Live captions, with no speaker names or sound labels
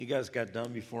You guys got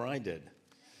done before I did.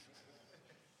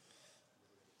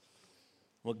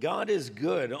 Well, God is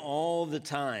good all the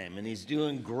time, and He's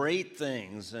doing great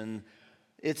things, and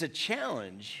it's a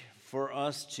challenge for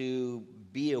us to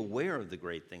be aware of the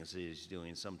great things that He's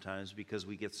doing sometimes because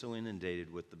we get so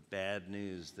inundated with the bad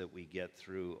news that we get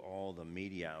through all the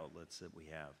media outlets that we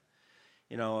have.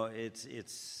 You know,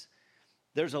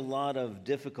 there's a lot of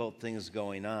difficult things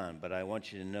going on, but I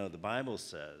want you to know the Bible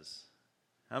says,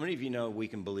 how many of you know we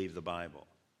can believe the Bible?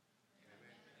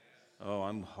 Oh,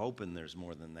 I'm hoping there's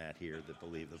more than that here that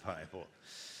believe the Bible.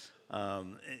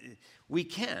 We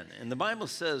can. And the Bible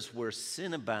says where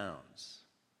sin abounds,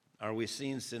 are we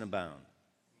seeing sin abound?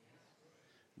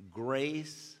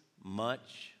 Grace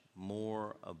much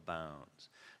more abounds.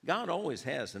 God always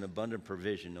has an abundant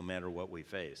provision no matter what we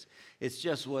face. It's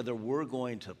just whether we're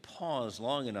going to pause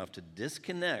long enough to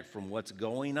disconnect from what's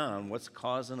going on, what's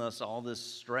causing us all this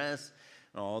stress,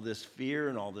 and all this fear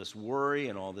and all this worry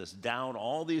and all this doubt,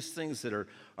 all these things that are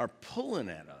pulling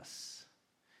at us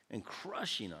and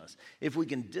crushing us. If we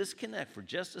can disconnect for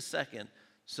just a second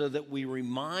so that we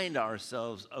remind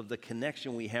ourselves of the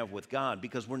connection we have with God,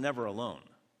 because we're never alone.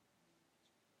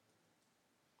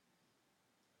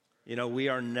 You know, we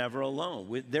are never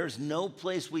alone. There's no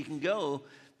place we can go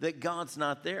that God's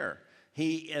not there.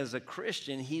 He, as a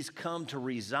Christian, He's come to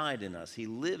reside in us. He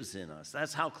lives in us.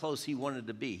 That's how close He wanted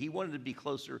to be. He wanted to be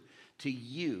closer to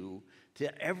you,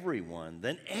 to everyone,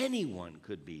 than anyone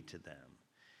could be to them.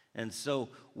 And so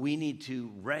we need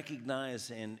to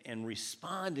recognize and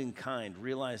respond in kind,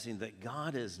 realizing that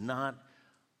God is not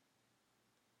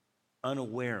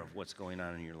unaware of what's going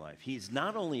on in your life. He's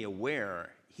not only aware,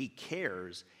 He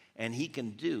cares, and He can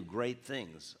do great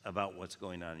things about what's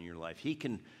going on in your life. He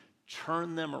can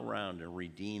turn them around and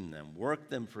redeem them, work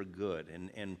them for good.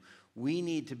 And we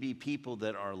need to be people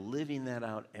that are living that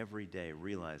out every day,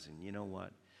 realizing, you know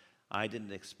what? I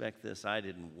didn't expect this. I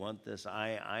didn't want this.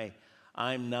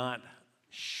 I'm not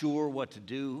sure what to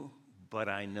do, but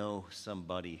I know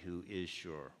somebody who is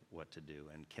sure what to do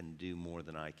and can do more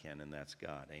than I can, and that's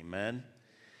God. Amen?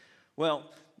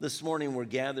 Well, this morning we're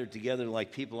gathered together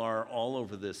like people are all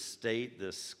over this state,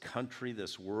 this country,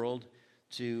 this world,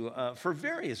 for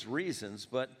various reasons,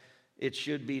 but it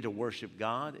should be to worship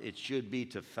God. It should be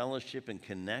to fellowship and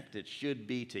connect. It should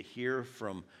be to hear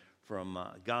from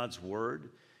God's word.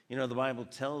 You know, the Bible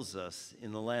tells us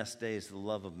in the last days the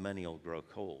love of many will grow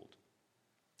cold.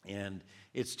 And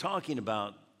it's talking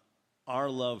about our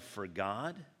love for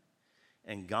God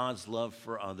and God's love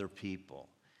for other people.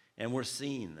 And we're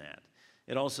seeing that.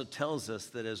 It also tells us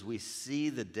that as we see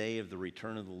the day of the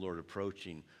return of the Lord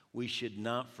approaching, we should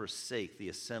not forsake the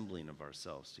assembling of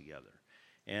ourselves together.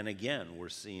 And again, we're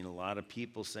seeing a lot of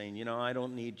people saying, you know, I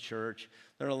don't need church.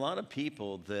 There are a lot of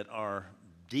people that are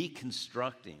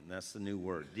deconstructing, that's the new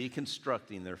word,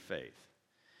 deconstructing their faith.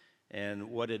 And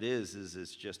what it is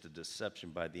it's just a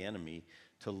deception by the enemy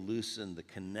to loosen the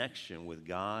connection with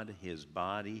God, His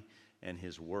body, and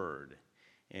His word.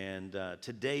 And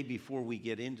today, before we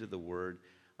get into the word,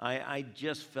 I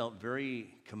just felt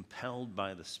very compelled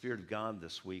by the Spirit of God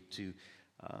this week to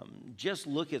just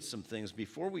look at some things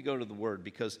before we go to the word,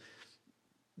 because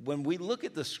when we look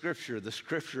at the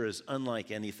Scripture is unlike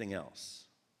anything else.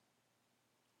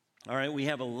 All right, we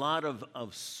have a lot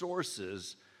of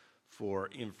sources for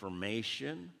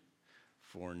information,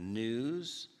 for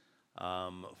news,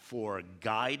 for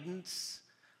guidance.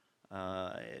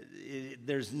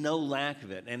 There's no lack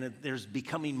of it, and there's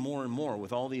becoming more and more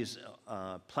with all these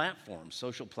platforms,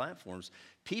 social platforms.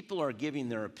 People are giving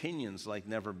their opinions like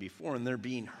never before, and they're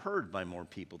being heard by more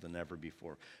people than ever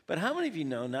before. But how many of you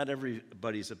know not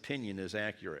everybody's opinion is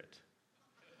accurate?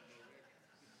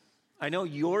 I know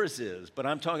yours is, but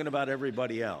I'm talking about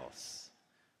everybody else,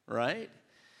 right?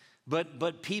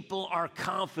 But people are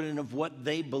confident of what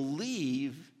they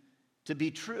believe to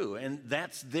be true, and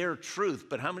that's their truth.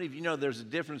 But how many of you know there's a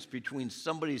difference between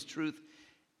somebody's truth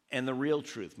and the real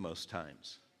truth most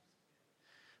times?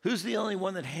 Who's the only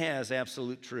one that has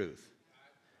absolute truth?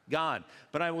 God.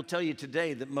 But I will tell you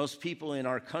today that most people in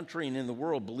our country and in the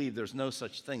world believe there's no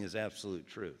such thing as absolute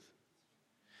truth.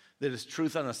 That it's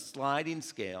truth on a sliding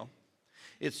scale.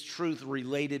 It's truth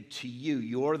related to you.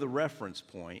 You're the reference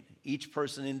point. Each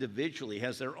person individually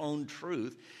has their own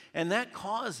truth, and that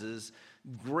causes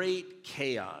great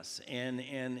chaos, and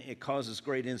it causes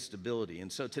great instability.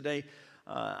 And so today,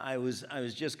 I was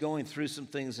just going through some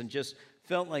things and just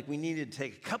felt like we needed to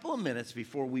take a couple of minutes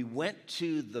before we went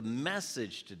to the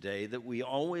message today, that we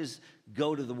always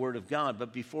go to the Word of God.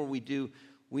 But before we do,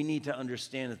 we need to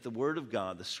understand that the Word of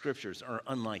God, the Scriptures, are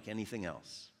unlike anything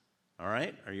else. All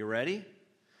right? Are you ready?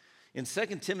 In 2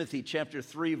 Timothy chapter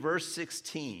 3, verse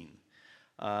 16,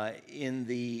 in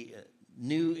the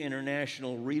New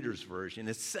International Reader's Version,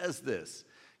 it says this: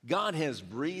 God has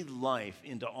breathed life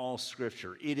into all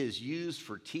Scripture. It is used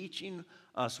for teaching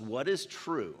us what is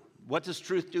true. What does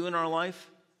truth do in our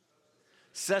life?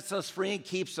 Sets us free and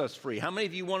keeps us free. How many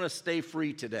of you want to stay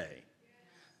free today?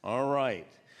 All right.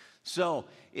 So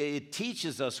it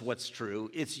teaches us what's true.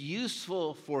 It's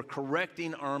useful for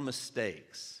correcting our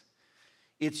mistakes.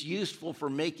 It's useful for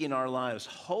making our lives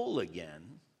whole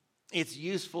again. It's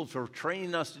useful for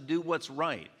training us to do what's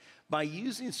right. By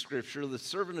using Scripture, the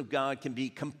servant of God can be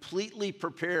completely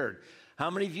prepared. How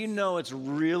many of you know it's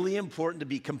really important to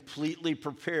be completely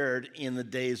prepared in the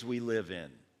days we live in?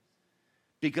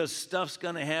 Because stuff's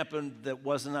going to happen that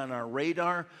wasn't on our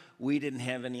radar, we didn't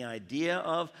have any idea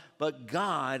of, but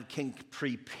God can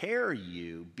prepare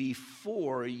you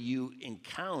before you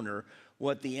encounter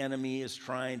what the enemy is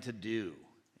trying to do.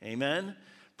 Amen?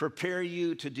 Prepare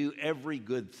you to do every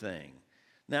good thing.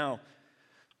 Now,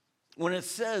 when it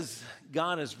says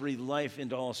God has breathed life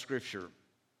into all Scripture,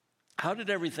 how did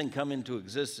everything come into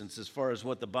existence as far as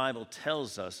what the Bible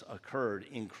tells us occurred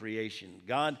in creation?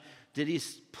 God, did he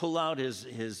pull out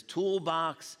his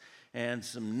toolbox and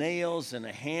some nails and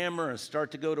a hammer and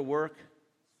start to go to work?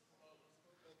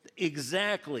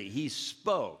 Exactly. He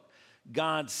spoke.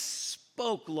 God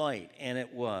spoke light, and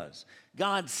it was.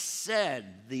 God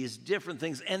said these different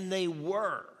things, and they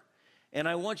were. And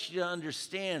I want you to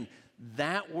understand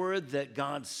that word that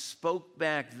God spoke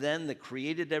back then that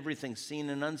created everything seen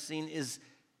and unseen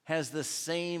has the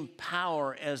same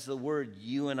power as the word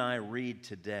you and I read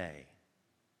today.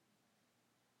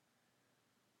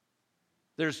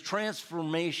 There's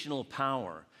transformational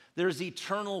power. There's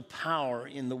eternal power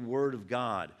in the Word of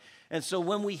God. And so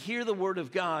when we hear the Word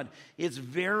of God, it's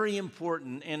very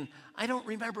important. And I don't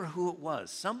remember who it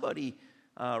was. Somebody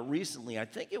recently, I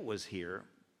think it was here,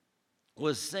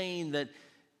 was saying that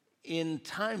in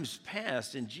times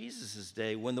past, in Jesus'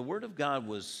 day, when the Word of God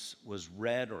was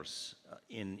read or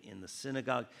in the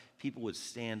synagogue, people would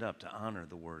stand up to honor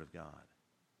the Word of God.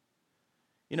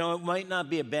 You know, it might not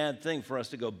be a bad thing for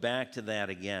us to go back to that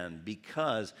again,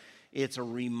 because it's a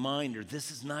reminder. This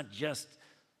is not just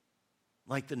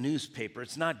like the newspaper.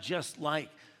 It's not just like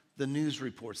the news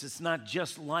reports. It's not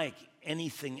just like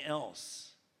anything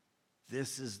else.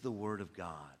 This is the Word of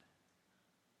God.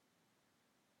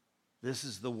 This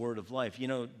is the word of life. You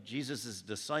know, Jesus'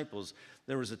 disciples,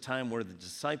 there was a time where the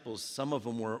disciples, some of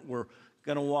them were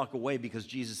going to walk away because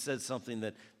Jesus said something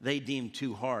that they deemed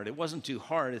too hard. It wasn't too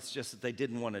hard, it's just that they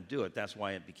didn't want to do it. That's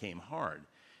why it became hard.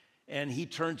 And he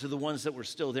turned to the ones that were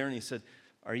still there and he said,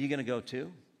 "Are you going to go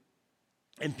too?"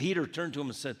 And Peter turned to him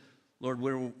and said, "Lord,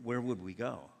 where would we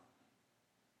go?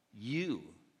 You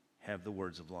have the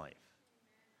words of life."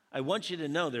 I want you to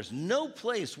know there's no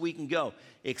place we can go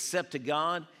except to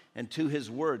God and to his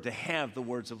word to have the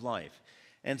words of life.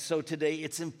 And so today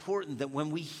it's important that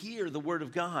when we hear the word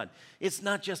of God, it's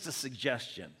not just a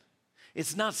suggestion.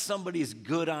 It's not somebody's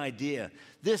good idea.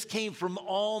 This came from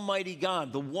Almighty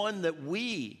God, the one that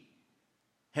we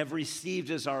have received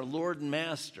as our Lord and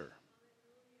Master.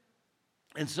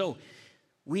 And so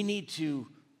we need to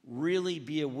really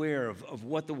be aware of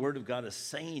what the word of God is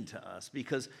saying to us,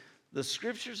 because the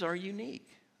scriptures are unique.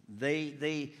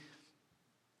 The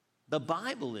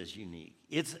Bible is unique.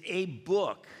 It's a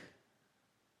book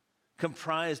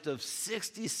comprised of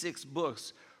 66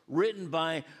 books written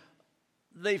by,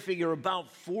 they figure,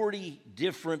 about 40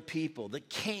 different people that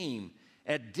came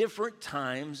at different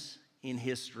times in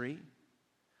history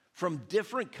from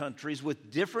different countries with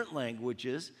different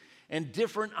languages and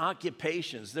different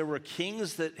occupations. There were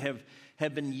kings that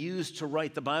have been used to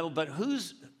write the Bible, but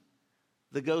who's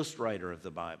the ghostwriter of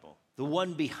the Bible? The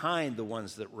one behind the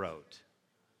ones that wrote.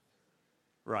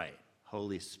 Right,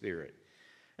 Holy Spirit.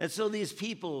 And so these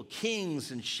people,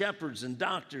 kings and shepherds and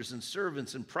doctors and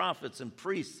servants and prophets and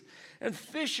priests and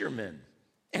fishermen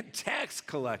and tax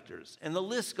collectors, and the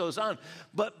list goes on.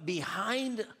 But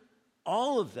behind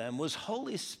all of them was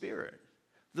Holy Spirit,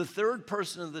 the third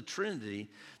person of the Trinity,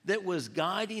 that was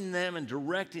guiding them and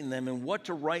directing them in what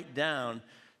to write down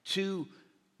to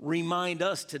remind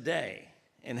us today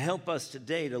and help us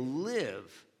today to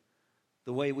live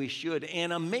the way we should.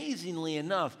 And amazingly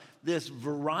enough, this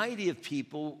variety of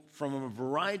people from a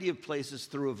variety of places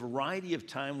through a variety of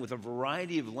time with a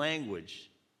variety of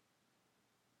language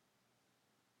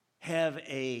have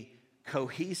a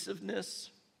cohesiveness,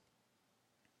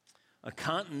 a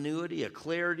continuity, a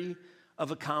clarity of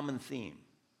a common theme.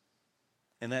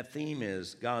 And that theme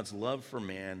is God's love for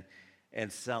man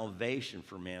and salvation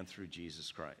for man through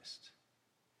Jesus Christ.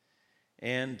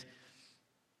 And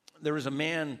there was a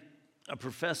man a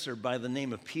professor by the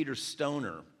name of Peter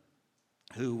Stoner,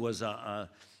 who was a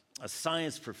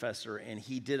science professor, and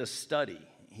he did a study.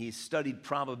 He studied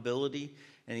probability,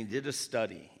 and he did a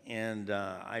study. And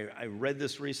I read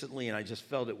this recently, and I just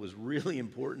felt it was really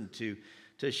important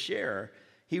to share.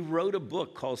 He wrote a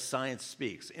book called Science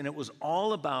Speaks, and it was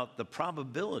all about the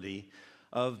probability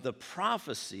of the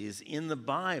prophecies in the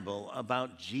Bible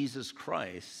about Jesus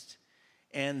Christ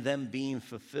and them being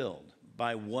fulfilled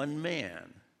by one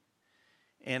man,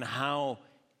 and how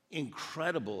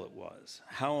incredible it was,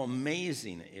 how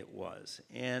amazing it was.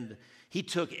 And he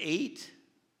took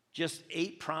just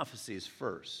eight prophecies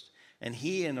first, and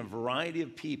he and a variety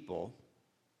of people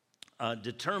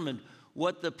determined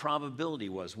what the probability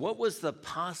was. What was the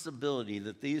possibility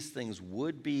that these things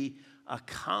would be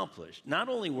accomplished? Not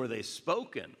only were they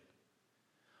spoken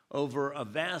over a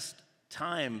vast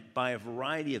time by a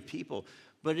variety of people,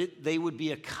 but they would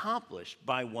be accomplished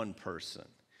by one person.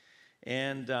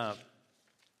 And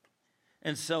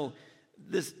so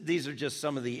these are just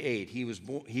some of the eight. He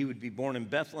would be born in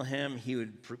Bethlehem. He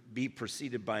would be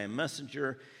preceded by a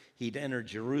messenger. He'd enter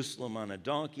Jerusalem on a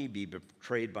donkey, be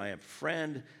betrayed by a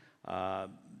friend.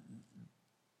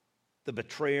 The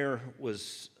betrayer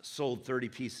was sold 30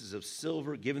 pieces of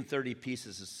silver, given 30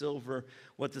 pieces of silver.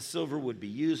 What the silver would be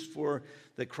used for,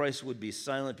 that Christ would be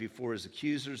silent before his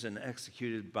accusers and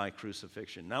executed by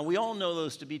crucifixion. Now, we all know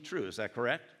those to be true. Is that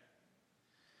correct?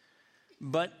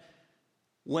 But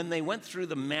when they went through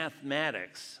the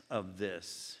mathematics of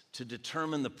this to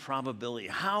determine the probability,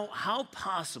 how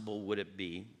possible would it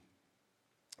be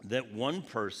that one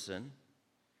person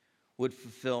would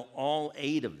fulfill all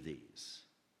eight of these?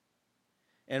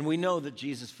 And we know that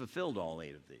Jesus fulfilled all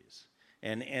eight of these.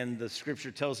 And the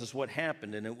scripture tells us what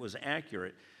happened, and it was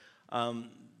accurate.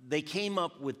 They came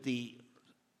up with the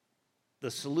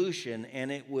solution,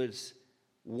 and it was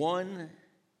 1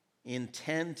 in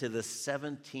 10 to the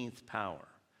 17th power.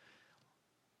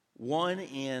 1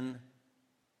 in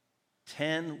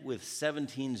 10 with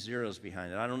 17 zeros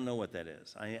behind it. I don't know what that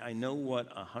is. I know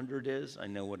what 100 is. I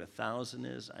know what 1,000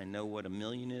 is. I know what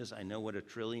 1,000,000 is. I know what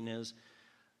 1,000,000,000,000 is.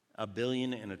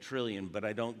 1,000,000,000 and 1,000,000,000,000, but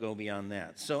I don't go beyond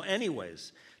that. So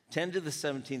anyways, 10 to the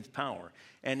 17th power.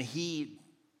 And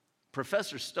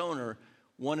Professor Stoner,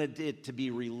 wanted it to be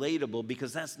relatable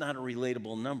because that's not a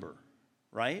relatable number,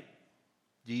 right?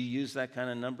 Do you use that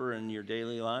kind of number in your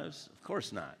daily lives? Of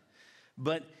course not.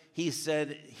 But he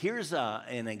said, here's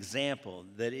an example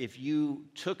that if you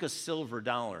took a silver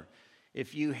dollar,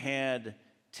 if you had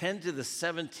 10 to the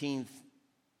 17th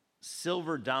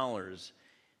silver dollars,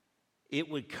 it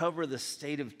would cover the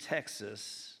state of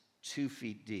Texas 2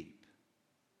 feet deep.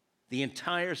 The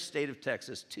entire state of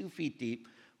Texas, 2 feet deep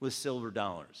with silver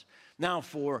dollars. Now,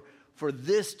 for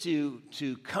this to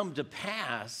come to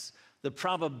pass, the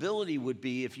probability would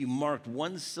be if you marked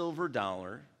one silver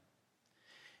dollar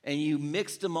and you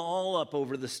mixed them all up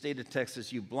over the state of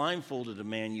Texas, you blindfolded a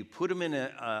man, you put him in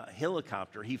a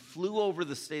helicopter, he flew over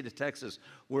the state of Texas,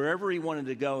 wherever he wanted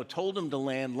to go, told him to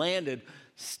land, landed,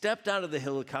 stepped out of the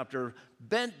helicopter,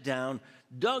 bent down,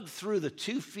 dug through the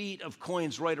 2 feet of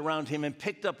coins right around him and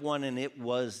picked up one, and it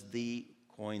was the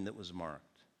coin that was marked.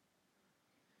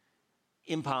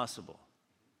 Impossible.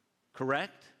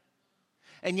 Correct?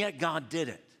 And yet God did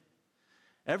it.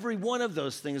 Every one of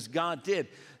those things God did.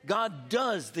 God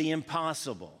does the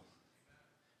impossible.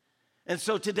 And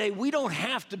so today we don't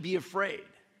have to be afraid.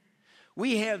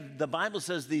 We have, the Bible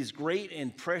says, these great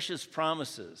and precious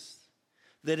promises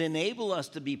that enable us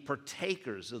to be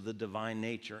partakers of the divine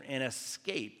nature and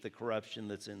escape the corruption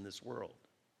that's in this world.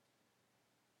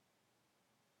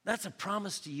 That's a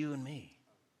promise to you and me.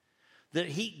 That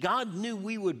God knew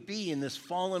we would be in this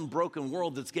fallen, broken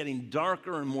world that's getting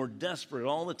darker and more desperate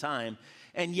all the time.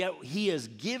 And yet he has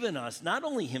given us, not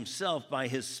only himself by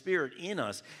his Spirit in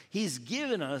us, he's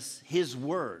given us his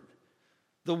word,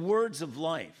 the words of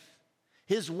life,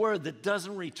 his word that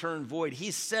doesn't return void.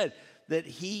 He said that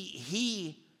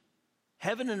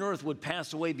heaven and earth would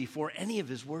pass away before any of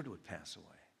his word would pass away.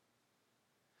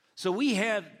 So we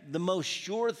have the most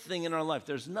sure thing in our life.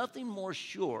 There's nothing more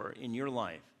sure in your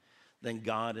life than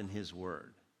God and his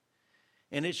word.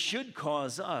 And it should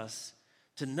cause us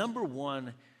to, number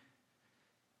one,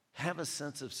 have a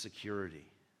sense of security,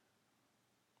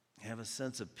 have a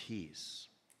sense of peace,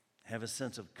 have a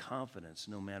sense of confidence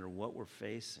no matter what we're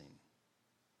facing,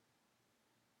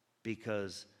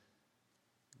 because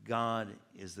God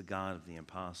is the God of the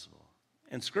impossible.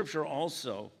 And Scripture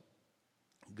also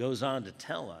goes on to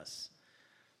tell us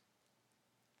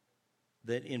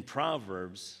that in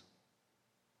Proverbs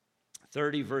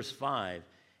 30, verse 5,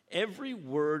 every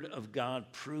word of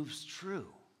God proves true.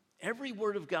 Every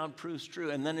word of God proves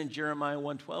true. And then in Jeremiah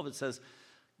 1:12, it says,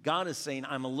 God is saying,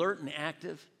 I'm alert and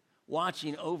active,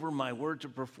 watching over my word to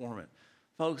perform it.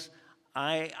 Folks,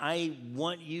 I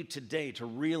want you today to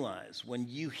realize when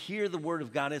you hear the word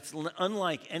of God, it's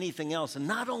unlike anything else. And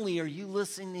not only are you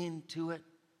listening to it,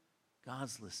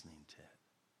 God's listening to it.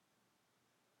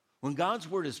 When God's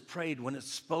word is prayed, when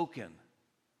it's spoken,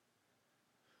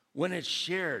 when it's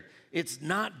shared, it's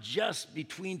not just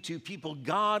between two people.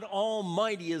 God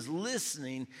Almighty is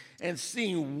listening and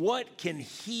seeing what can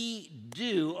he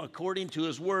do according to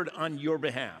his word on your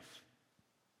behalf.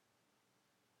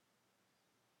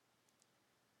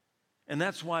 And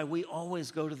that's why we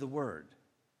always go to the word.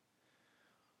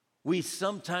 We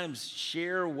sometimes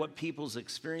share what people's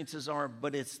experiences are,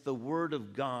 but it's the word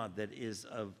of God that is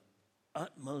of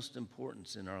utmost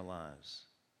importance in our lives.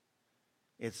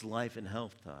 It's life and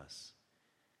health to us.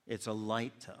 It's a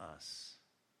light to us.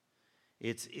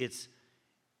 It's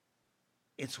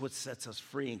what sets us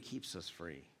free and keeps us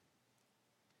free.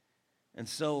 And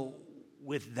so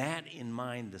with that in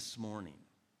mind this morning,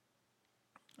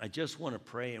 I just want to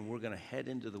pray, and we're going to head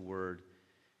into the Word,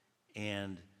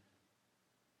 and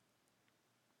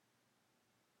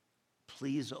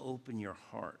please open your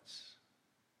hearts,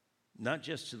 not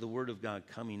just to the Word of God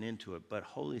coming into it, but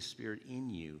Holy Spirit in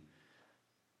you,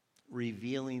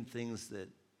 revealing things that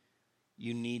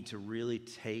you need to really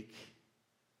take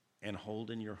and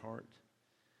hold in your heart,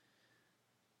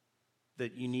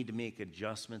 that you need to make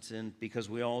adjustments in, because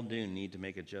we all do need to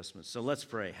make adjustments. So let's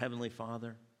pray. Heavenly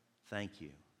Father, thank you.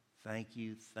 Thank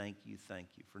you, thank you, thank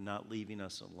you for not leaving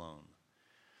us alone,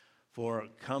 for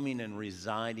coming and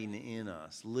residing in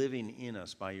us, living in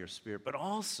us by your Spirit, but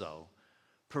also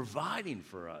providing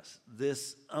for us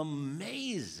this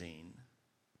amazing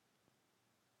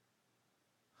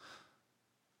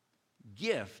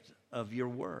gift of your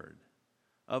word,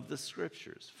 of the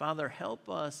Scriptures. Father, help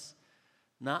us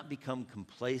not become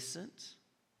complacent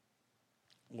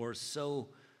or so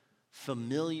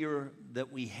familiar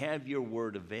that we have your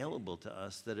word available to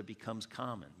us that it becomes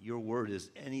common. Your word is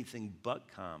anything but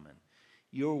common.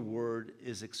 Your word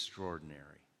is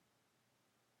extraordinary.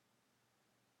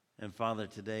 And Father,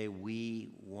 today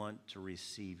we want to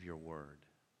receive your word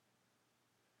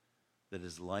that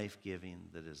is life-giving,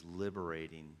 that is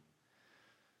liberating,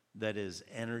 that is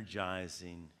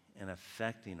energizing and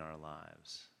affecting our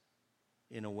lives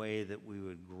in a way that we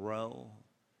would grow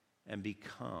and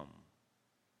become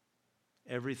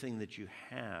everything that you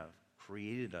have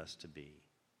created us to be,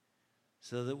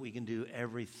 so that we can do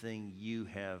everything you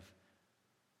have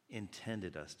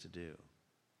intended us to do.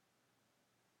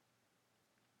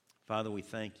 Father, we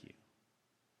thank you.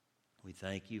 We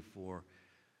thank you for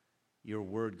your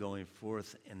word going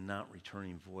forth and not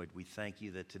returning void. We thank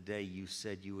you that today you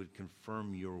said you would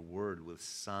confirm your word with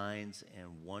signs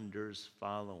and wonders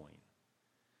following.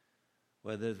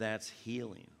 Whether that's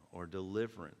healing or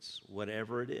deliverance,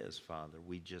 whatever it is, Father,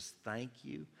 we just thank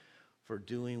you for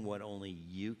doing what only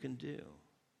you can do.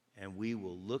 And we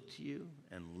will look to you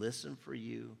and listen for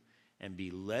you and be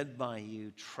led by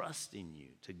you, trusting you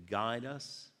to guide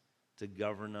us, to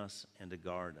govern us, and to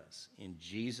guard us. In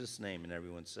Jesus' name, and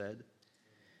everyone said,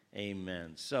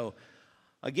 amen. So,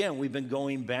 again, we've been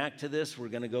going back to this. We're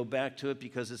going to go back to it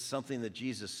because it's something that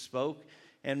Jesus spoke.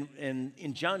 And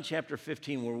in John chapter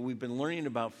 15, where we've been learning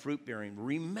about fruit bearing,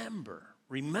 remember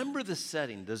the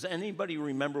setting. Does anybody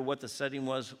remember what the setting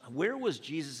was? Where was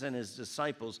Jesus and his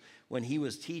disciples when he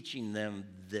was teaching them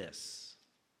this?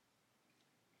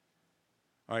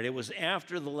 All right, it was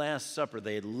after the Last Supper.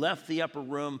 They had left the upper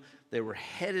room. They were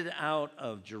headed out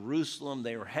of Jerusalem.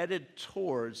 They were headed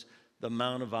towards the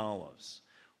Mount of Olives,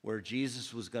 where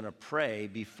Jesus was going to pray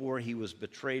before he was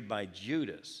betrayed by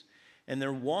Judas. And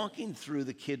they're walking through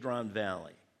the Kidron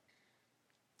Valley.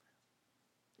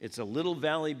 It's a little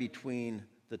valley between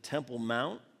the Temple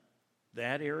Mount,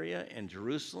 that area, and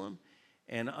Jerusalem.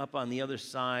 And up on the other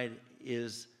side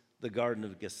is the Garden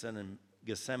of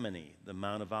Gethsemane, the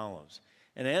Mount of Olives.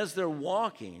 And as they're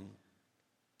walking,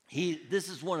 this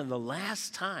is one of the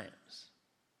last times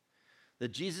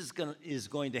that Jesus is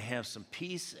going to have some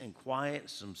peace and quiet,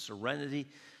 some serenity,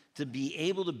 to be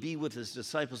able to be with his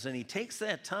disciples. And he takes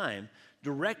that time,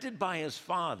 directed by his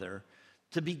Father,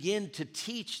 to begin to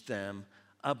teach them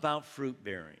about fruit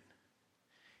bearing.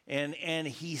 And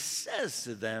he says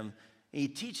to them, he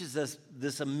teaches us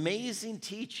this amazing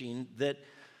teaching that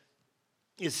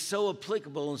is so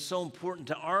applicable and so important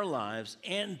to our lives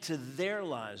and to their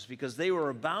lives, because they were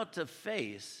about to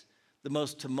face the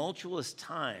most tumultuous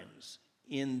times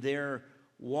in their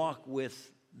walk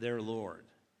with their Lord.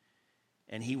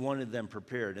 And he wanted them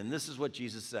prepared. And this is what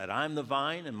Jesus said: I'm the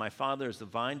vine, and my Father is the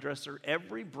vine dresser.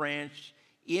 Every branch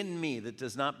in me that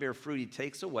does not bear fruit, he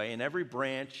takes away. And every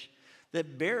branch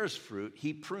that bears fruit,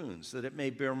 he prunes, that it may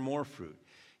bear more fruit.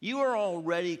 You are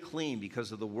already clean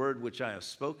because of the word which I have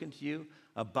spoken to you.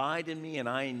 Abide in me, and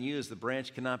I in you, as the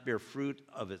branch cannot bear fruit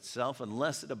of itself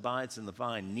unless it abides in the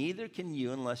vine. Neither can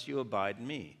you unless you abide in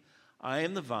me. I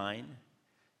am the vine,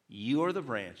 you are the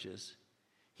branches.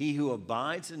 He who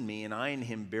abides in me and I in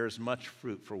him bears much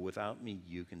fruit, for without me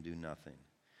you can do nothing.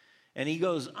 And he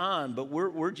goes on, but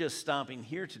we're just stopping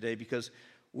here today because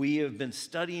we have been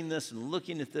studying this and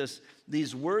looking at this,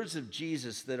 these words of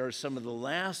Jesus that are some of the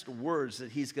last words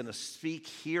that he's going to speak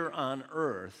here on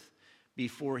earth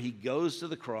before he goes to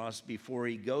the cross, before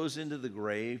he goes into the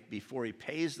grave, before he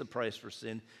pays the price for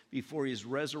sin, before his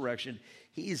resurrection.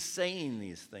 He's saying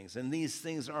these things, and these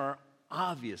things are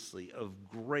obviously of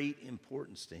great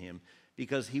importance to him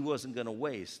because he wasn't going to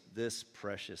waste this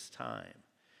precious time.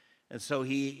 And so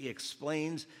he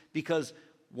explains, because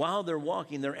while they're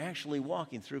walking, they're actually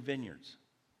walking through vineyards.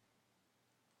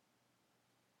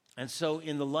 And so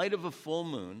in the light of a full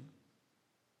moon,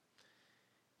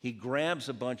 he grabs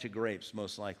a bunch of grapes,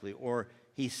 most likely, or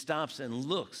he stops and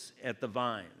looks at the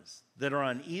vines that are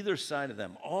on either side of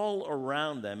them, all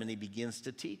around them, and he begins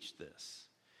to teach this.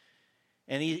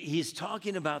 And he's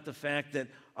talking about the fact that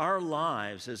our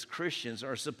lives as Christians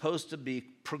are supposed to be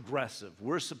progressive.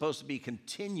 We're supposed to be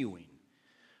continuing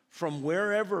from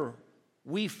wherever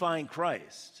we find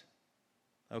Christ.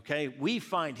 Okay? We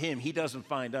find him. He doesn't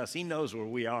find us. He knows where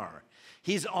we are.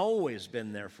 He's always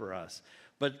been there for us.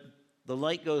 But the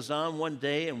light goes on one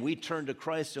day, and we turn to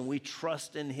Christ, and we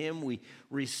trust in him. We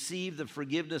receive the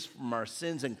forgiveness from our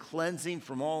sins and cleansing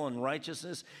from all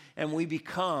unrighteousness, and we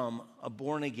become a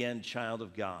born-again child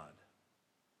of God.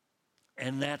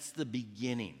 And that's the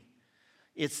beginning.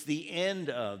 It's the end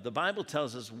of, the Bible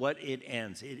tells us what it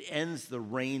ends. It ends the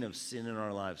reign of sin in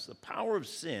our lives. The power of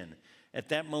sin at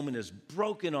that moment is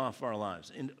broken off our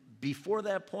lives. And before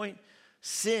that point,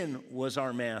 sin was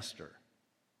our master.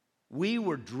 We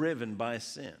were driven by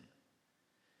sin.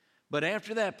 But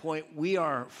after that point, we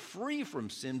are free from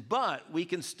sin, but we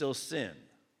can still sin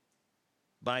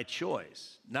by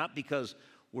choice, not because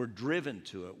we're driven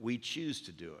to it. We choose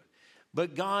to do it.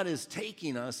 But God is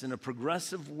taking us in a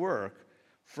progressive work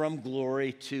from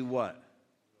glory to what?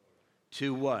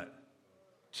 To what?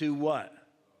 To what?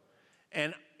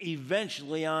 And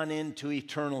eventually on into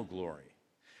eternal glory.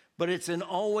 But it's an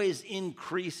always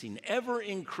increasing, ever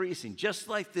increasing, just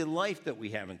like the life that we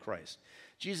have in Christ.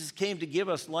 Jesus came to give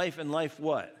us life, and life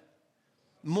what?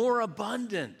 More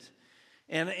abundant.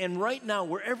 And right now,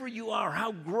 wherever you are,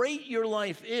 how great your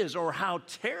life is or how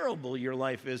terrible your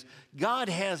life is, God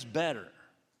has better.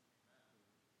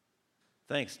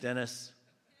 Thanks, Dennis.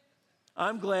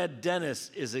 I'm glad Dennis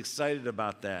is excited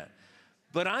about that.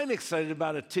 But I'm excited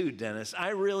about it too, Dennis. I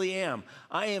really am.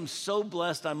 I am so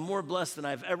blessed. I'm more blessed than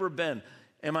I've ever been.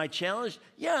 Am I challenged?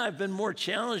 Yeah, I've been more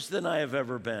challenged than I have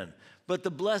ever been. But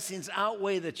the blessings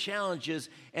outweigh the challenges,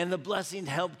 and the blessings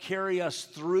help carry us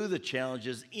through the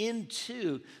challenges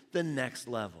into the next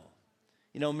level.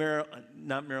 You know,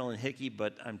 not Marilyn Hickey,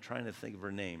 but I'm trying to think of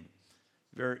her name.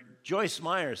 Joyce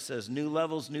Meyer says, new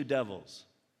levels, new devils.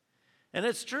 And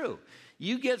it's true.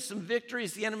 You get some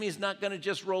victories, the enemy is not going to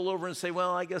just roll over and say,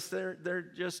 well, I guess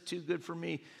they're just too good for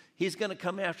me. He's going to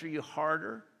come after you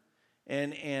harder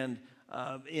and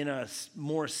in a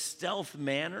more stealth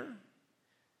manner.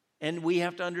 And we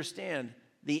have to understand,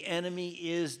 the enemy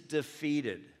is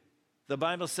defeated. The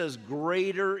Bible says,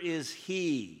 greater is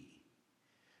he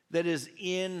that is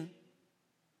in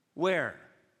where?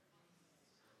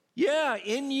 Yeah,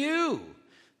 in you.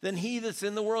 Than he that's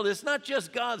in the world. It's not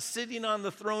just God sitting on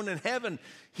the throne in heaven.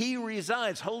 He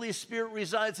resides. Holy Spirit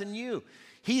resides in you.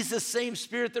 He's the same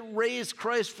Spirit that raised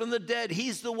Christ from the dead.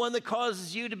 He's the one that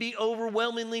causes you to be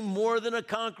overwhelmingly more than a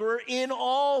conqueror in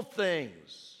all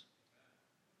things.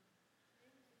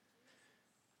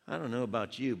 I don't know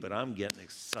about you, but I'm getting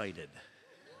excited.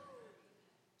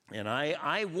 And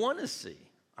I want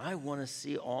to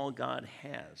see all God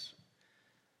has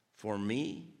for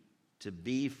me, to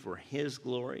be for his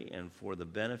glory and for the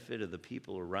benefit of the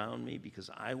people around me,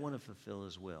 because I want to fulfill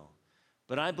his will.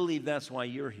 But I believe that's why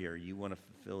you're here. You want to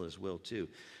fulfill his will too.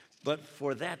 But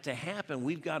for that to happen,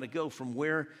 we've got to go from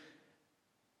where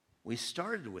we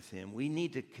started with him. We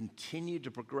need to continue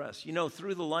to progress. You know,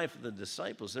 through the life of the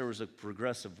disciples, there was a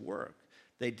progressive work.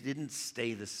 They didn't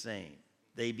stay the same.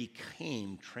 They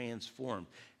became transformed.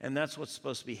 And that's what's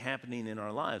supposed to be happening in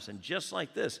our lives. And just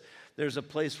like this, there's a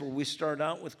place where we start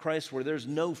out with Christ where there's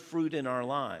no fruit in our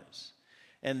lives.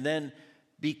 And then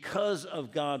because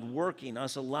of God working,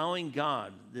 us allowing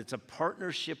God, it's a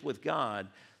partnership with God,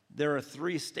 there are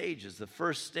 3 stages. The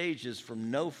first stage is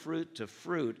from no fruit to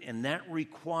fruit, and that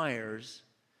requires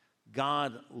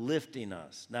God lifting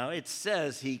us. Now, it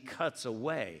says he cuts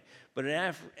away, but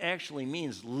it actually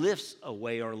means lifts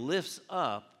away or lifts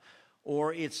up,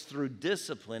 or it's through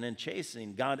discipline and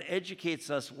chastening. God educates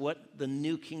us what the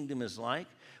new kingdom is like.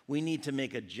 We need to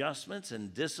make adjustments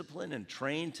and discipline and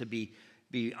train to be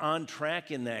on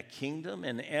track in that kingdom.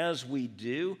 And as we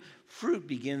do, fruit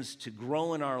begins to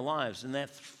grow in our lives. And that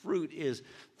fruit is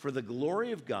for the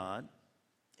glory of God.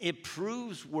 It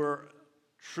proves we're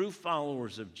true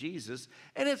followers of Jesus,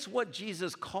 and it's what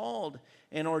Jesus called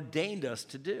and ordained us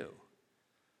to do.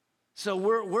 So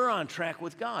we're on track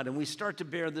with God, and we start to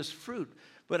bear this fruit.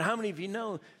 But how many of you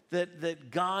know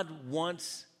that God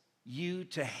wants you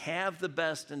to have the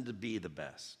best and to be the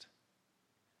best?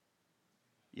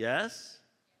 Yes?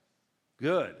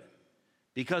 Good.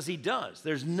 Because he does.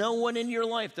 There's no one in your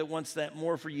life that wants that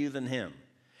more for you than him.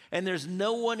 And there's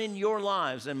no one in your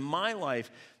lives and my life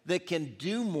that can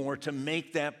do more to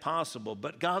make that possible.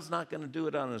 But God's not going to do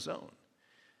it on his own.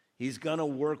 He's going to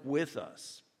work with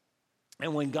us.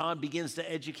 And when God begins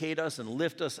to educate us and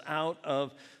lift us out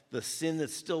of the sin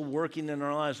that's still working in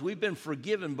our lives, we've been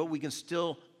forgiven, but we can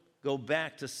still go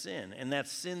back to sin. And that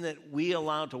sin that we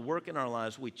allow to work in our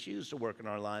lives, we choose to work in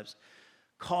our lives,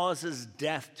 causes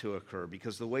death to occur,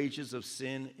 because the wages of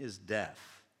sin is death.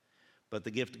 But the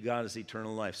gift of God is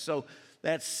eternal life. So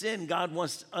that sin, God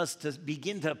wants us to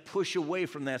begin to push away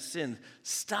from that sin.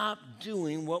 Stop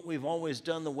doing what we've always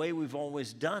done the way we've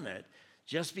always done it,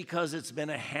 just because it's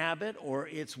been a habit or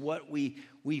it's what we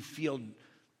feel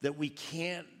that we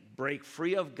can't break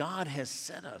free of. God has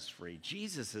set us free.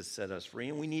 Jesus has set us free,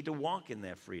 and we need to walk in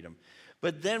that freedom.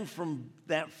 But then from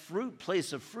that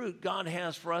place of fruit, God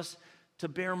has for us to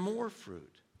bear more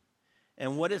fruit.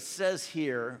 And what it says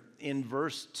here in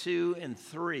verse 2 and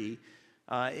 3,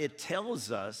 it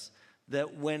tells us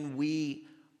that when we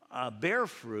bear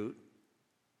fruit,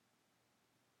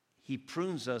 he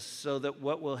prunes us so that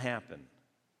what will happen?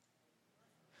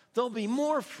 There'll be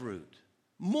more fruit,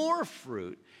 more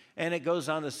fruit. And it goes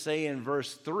on to say in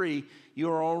verse 3, you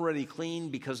are already clean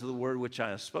because of the word which I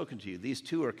have spoken to you. These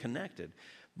two are connected.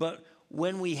 But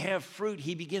when we have fruit,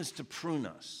 he begins to prune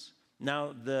us.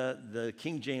 Now, the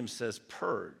King James says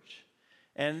purge.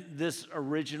 And this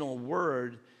original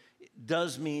word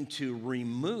does mean to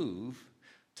remove,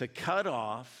 to cut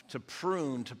off, to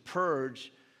prune, to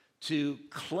purge, to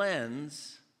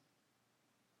cleanse.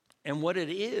 And what it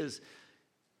is,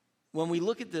 when we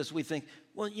look at this, we think,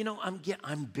 well, you know,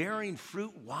 I'm bearing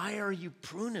fruit. Why are you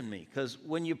pruning me? Because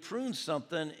when you prune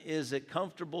something, is it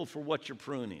comfortable for what you're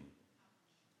pruning?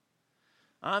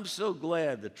 I'm so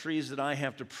glad the trees that I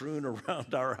have to prune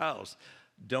around our house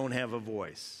don't have a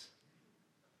voice,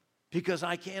 because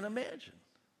I can't imagine.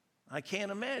 I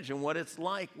can't imagine what it's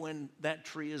like when that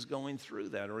tree is going through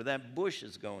that, or that bush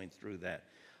is going through that,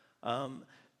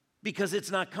 because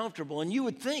it's not comfortable. And you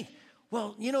would think,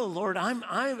 well, you know, Lord,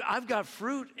 I've got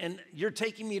fruit, and you're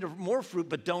taking me to more fruit,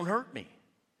 but don't hurt me.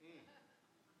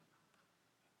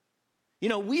 You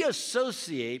know, we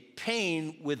associate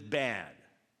pain with bad.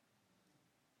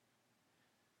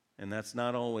 And that's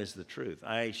not always the truth.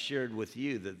 I shared with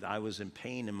you that I was in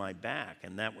pain in my back,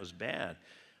 and that was bad.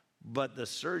 But the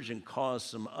surgeon caused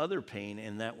some other pain,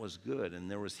 and that was good.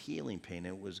 And there was healing pain.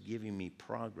 It was giving me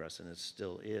progress, and it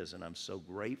still is, and I'm so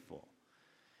grateful.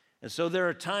 And so there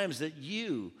are times that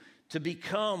to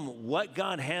become what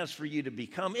God has for you to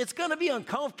become, it's going to be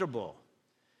uncomfortable.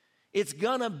 It's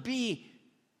going to be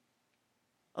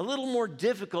a little more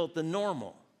difficult than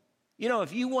normal. You know,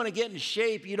 if you want to get in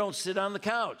shape, you don't sit on the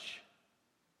couch.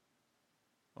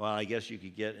 Well, I guess you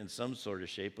could get in some sort of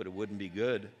shape, but it wouldn't be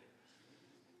good.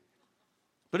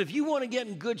 But if you want to get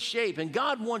in good shape, and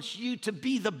God wants you to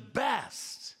be the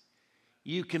best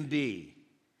you can be,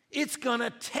 it's going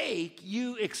to take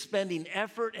you expending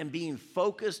effort and being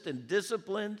focused and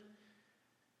disciplined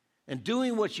and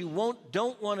doing what you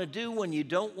don't want to do when you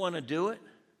don't want to do it.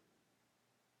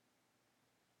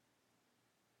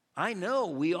 I know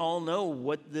we all know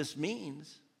what this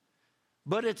means,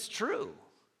 but it's true.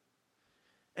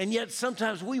 And yet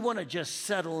sometimes we want to just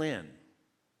settle in.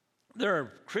 There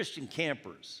are Christian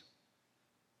campers,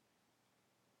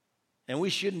 and we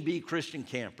shouldn't be Christian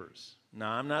campers.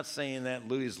 Now, I'm not saying that.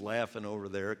 Louis is laughing over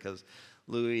there because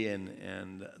Louis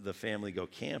and the family go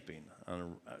camping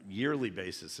on a yearly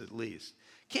basis at least.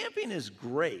 Camping is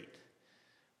great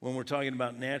when we're talking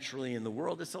about naturally in the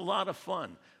world. It's a lot of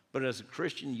fun. But as a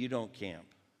Christian, you don't camp.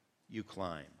 You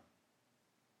climb.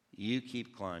 You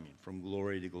keep climbing from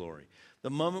glory to glory. The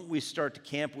moment we start to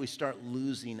camp, we start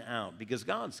losing out because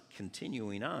God's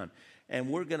continuing on. And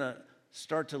we're going to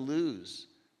start to lose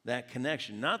that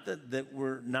connection. Not that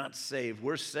we're not saved.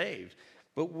 We're saved.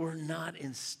 But we're not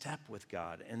in step with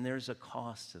God. And there's a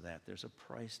cost to that. There's a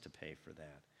price to pay for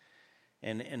that.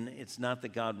 And it's not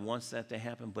that God wants that to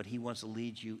happen, but he wants to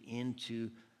lead you into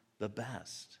the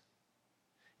best.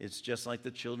 It's just like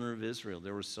the children of Israel.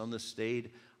 There were some that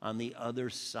stayed on the other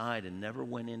side and never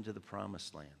went into the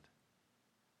promised land.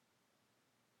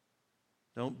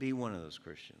 Don't be one of those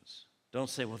Christians. Don't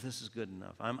say, well, this is good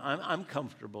enough. I'm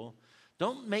comfortable.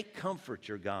 Don't make comfort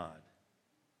your God.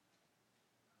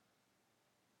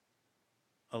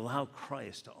 Allow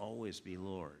Christ to always be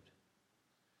Lord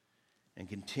and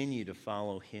continue to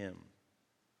follow him.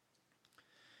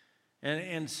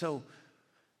 And so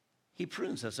he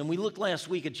prunes us. And we looked last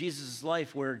week at Jesus'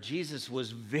 life where Jesus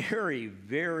was very,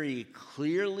 very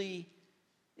clearly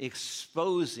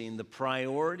exposing the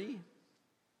priority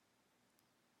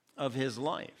of his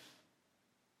life,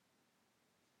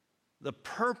 the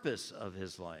purpose of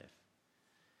his life.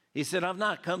 He said, I've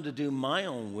not come to do my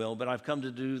own will, but I've come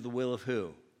to do the will of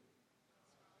who?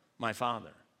 My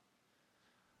Father.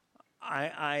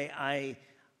 I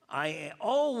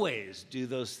always do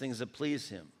those things that please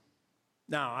him.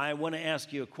 Now, I want to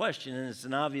ask you a question, and it's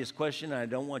an obvious question. I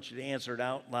don't want you to answer it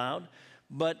out loud.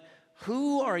 But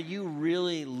who are you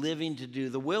really living to do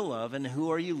the will of, and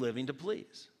who are you living to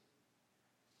please?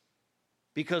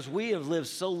 Because we have lived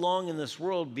so long in this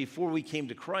world before we came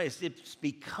to Christ, it's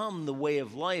become the way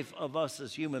of life of us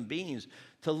as human beings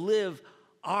to live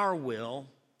our will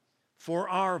for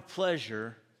our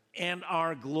pleasure and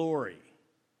our glory.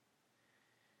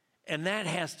 And that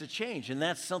has to change, and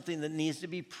that's something that needs to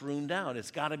be pruned out.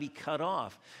 It's got to be cut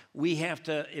off. We have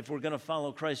to, if we're going to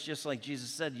follow Christ, just like Jesus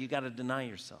said, you got to deny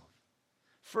yourself.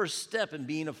 First step in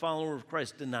being a follower of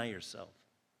Christ, deny yourself.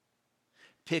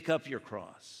 Pick up your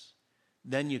cross.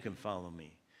 Then you can follow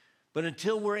me. But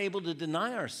until we're able to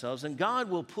deny ourselves, and God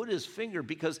will put his finger,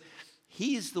 because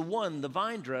he's the one, the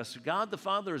vine dresser, God the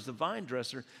Father is the vine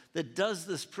dresser that does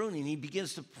this pruning. He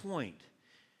begins to point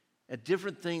at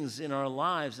different things in our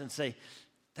lives and say,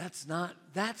 that's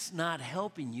not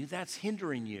helping you, that's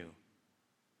hindering you.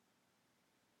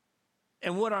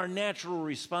 And what our natural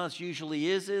response usually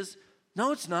is,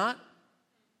 no, it's not.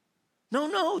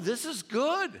 No, this is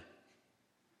good.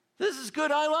 This is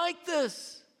good. I like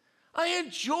this. I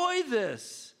enjoy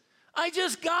this. I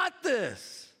just got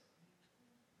this.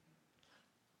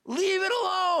 Leave it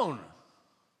alone.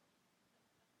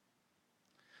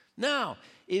 Now,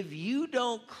 if you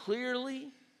don't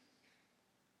clearly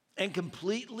and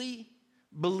completely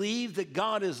believe that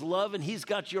God is love and he's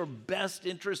got your best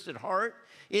interest at heart,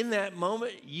 in that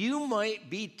moment, you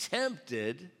might be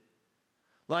tempted,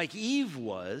 like Eve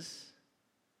was,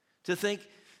 to think,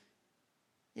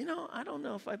 I don't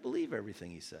know if I believe everything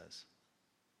he says.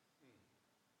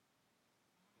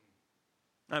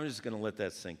 I'm just going to let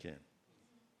that sink in.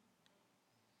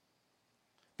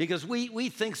 Because we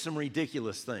think some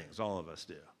ridiculous things, all of us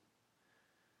do.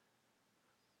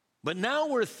 But now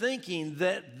we're thinking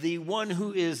that the one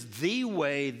who is the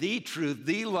way, the truth,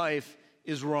 the life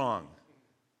is wrong.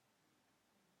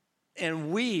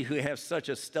 And we who have such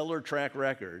a stellar track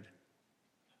record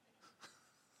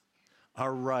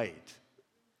are right.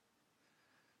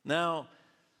 Now,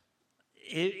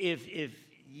 if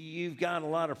you've got a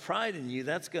lot of pride in you,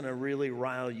 that's going to really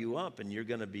rile you up, and you're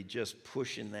going to be just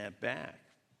pushing that back.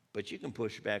 But you can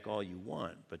push back all you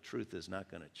want, but truth is not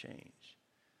going to change.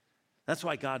 That's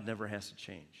why God never has to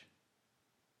change.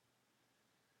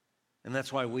 And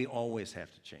that's why we always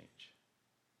have to change.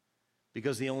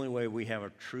 Because the only way we have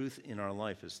a truth in our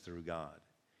life is through God.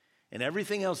 And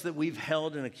everything else that we've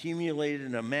held and accumulated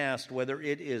and amassed, whether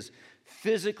it is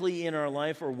physically in our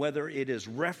life or whether it is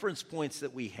reference points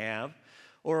that we have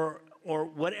or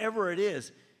whatever it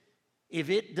is, if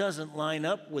it doesn't line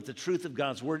up with the truth of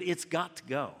God's word, it's got to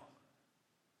go.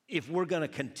 If we're going to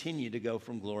continue to go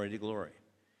from glory to glory.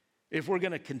 If we're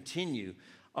going to continue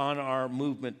on our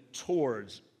movement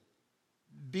towards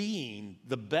being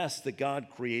the best that God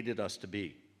created us to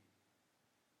be.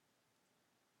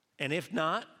 And if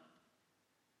not,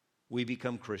 we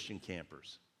become Christian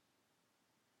campers.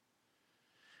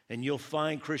 And you'll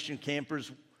find Christian campers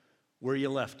where you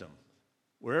left them.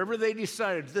 Wherever they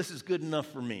decided, this is good enough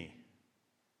for me.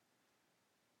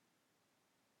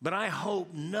 But I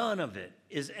hope none of it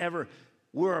is ever,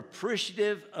 we're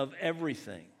appreciative of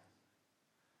everything.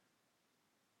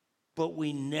 But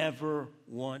we never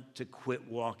want to quit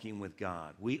walking with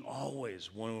God. We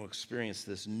always want to experience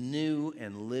this new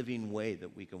and living way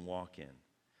that we can walk in.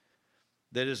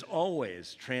 that is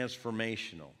always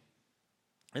transformational.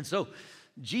 And so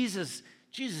Jesus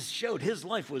showed his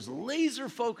life was laser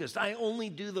focused. I only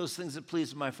do those things that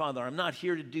please my Father. I'm not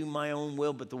here to do my own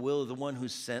will, but the will of the one who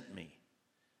sent me.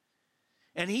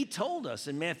 And he told us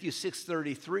in Matthew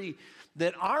 6:33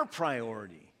 that our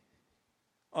priority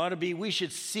ought to be we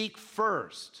should seek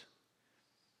first.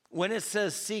 When it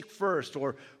says seek first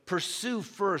or pursue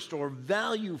first or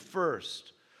value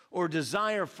first or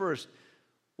desire first,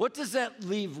 what does that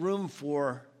leave room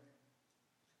for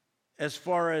as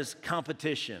far as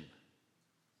competition?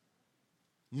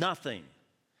 Nothing.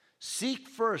 Seek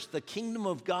first the kingdom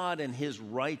of God and his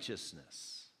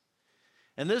righteousness.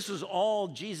 And this was all,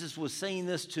 Jesus was saying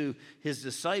this to his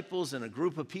disciples and a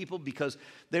group of people because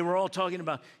they were all talking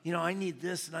about, I need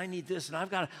this and I need this and I've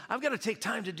got to take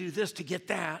time to do this to get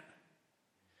that.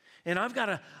 And I've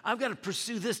got to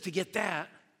pursue this to get that.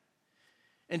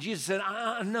 And Jesus said,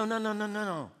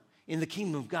 no. In the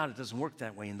kingdom of God, it doesn't work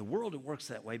that way. In the world, it works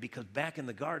that way because back in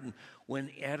the garden,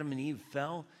 when Adam and Eve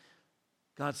fell,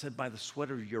 God said, by the sweat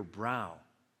of your brow,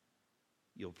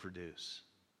 you'll produce.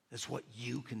 That's what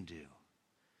you can do.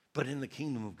 But in the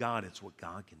kingdom of God, it's what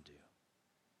God can do.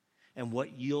 And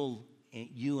what you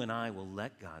and I will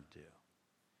let God do.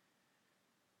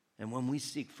 And when we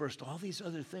seek first all these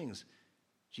other things,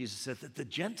 Jesus said that the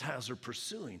Gentiles are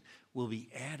pursuing will be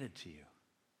added to you.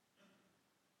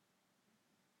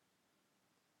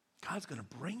 God's going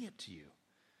to bring it to you.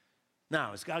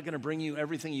 Now, is God going to bring you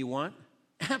everything you want?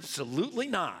 Absolutely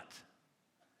not.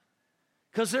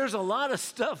 Because there's a lot of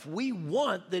stuff we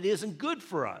want that isn't good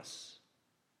for us.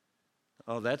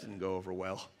 Oh, that didn't go over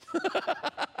well.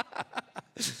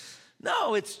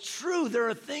 No, it's true. There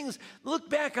are things, look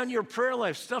back on your prayer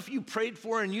life, stuff you prayed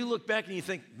for, and you look back and you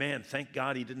think, man, thank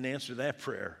God he didn't answer that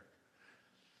prayer.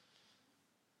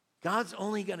 God's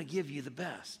only going to give you the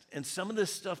best. And some of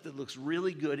this stuff that looks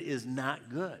really good is not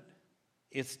good.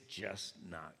 It's just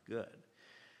not good.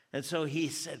 And so he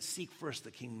said, seek first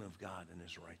the kingdom of God and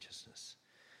his righteousness.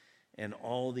 And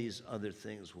all these other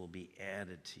things will be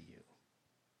added to you.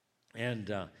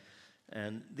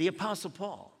 And the Apostle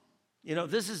Paul,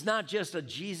 this is not just a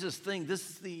Jesus thing. This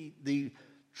is the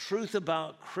truth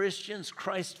about Christians,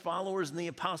 Christ followers, and the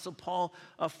Apostle Paul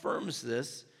affirms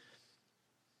this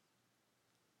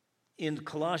in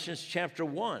Colossians chapter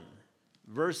 1,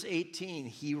 verse 18.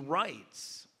 He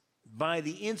writes, by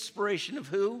the inspiration of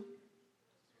who?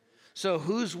 So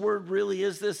whose word really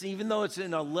is this? Even though it's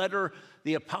in a letter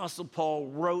the Apostle Paul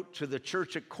wrote to the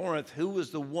church at Corinth, who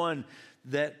was the one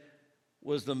that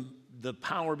was the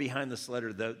power behind this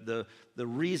letter, the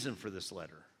reason for this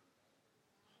letter?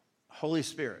 Holy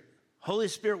Spirit. Holy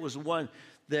Spirit was the one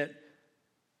that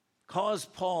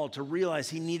caused Paul to realize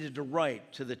he needed to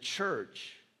write to the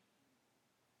church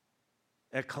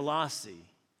at Colossae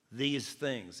these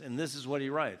things. And this is what he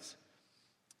writes.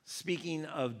 Speaking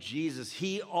of Jesus,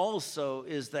 he also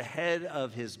is the head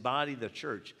of his body, the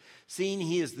church, seeing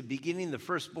he is the beginning, the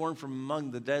firstborn from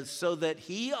among the dead, so that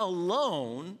he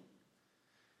alone,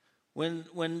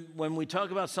 when we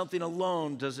talk about something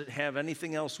alone, does it have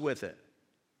anything else with it?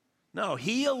 No,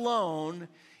 he alone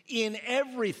in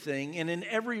everything and in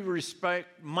every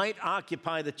respect might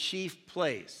occupy the chief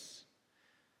place.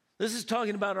 This is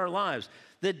talking about our lives,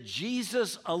 that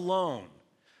Jesus alone,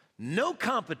 no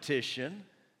competition,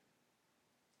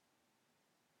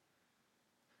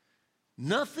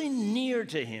 nothing near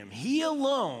to him, he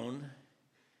alone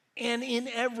and in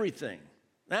everything.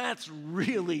 That's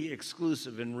really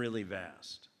exclusive and really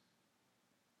vast.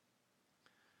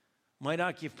 Might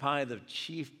occupy the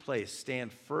chief place,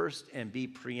 stand first and be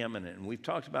preeminent. And we've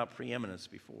talked about preeminence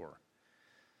before.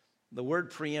 The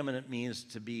word preeminent means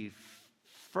to be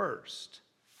first,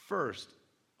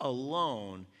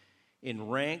 alone in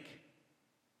rank,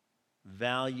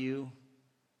 value,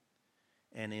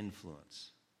 and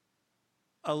influence.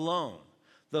 Alone,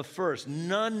 the first,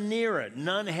 none near it.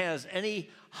 None has any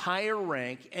higher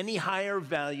rank, any higher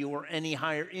value, or any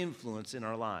higher influence in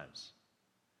our lives.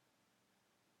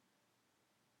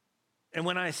 And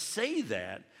when I say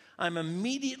that, I'm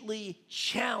immediately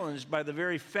challenged by the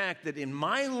very fact that in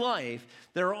my life,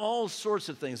 there are all sorts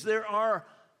of things. There are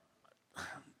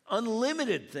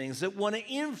unlimited things that want to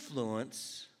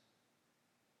influence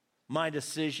my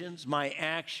decisions, my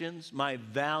actions, my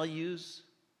values.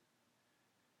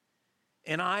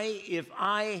 And if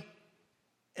I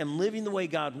am living the way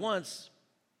God wants,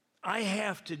 I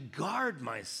have to guard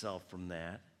myself from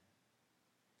that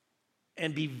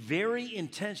and be very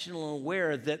intentional and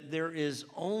aware that there is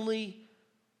only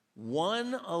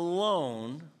one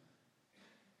alone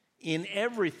in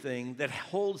everything that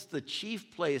holds the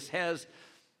chief place, has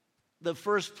the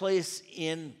first place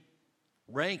in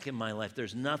rank in my life.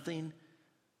 There's nothing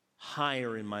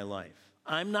higher in my life.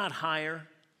 I'm not higher,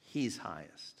 he's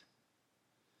highest.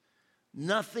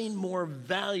 Nothing more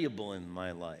valuable in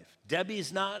my life.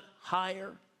 Debbie's not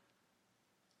higher.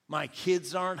 My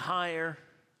kids aren't higher.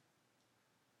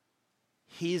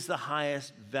 He's the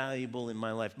highest valuable in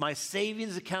my life. My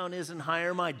savings account isn't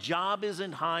higher. My job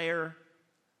isn't higher.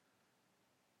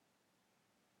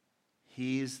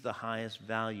 He's the highest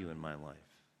value in my life.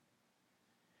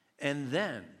 And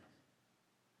then,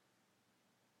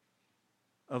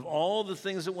 of all the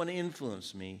things that want to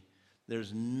influence me,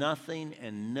 there's nothing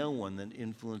and no one that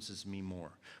influences me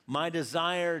more. My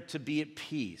desire to be at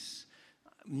peace,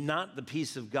 not the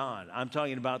peace of God, I'm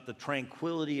talking about the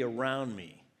tranquility around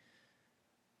me,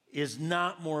 is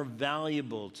not more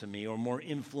valuable to me or more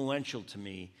influential to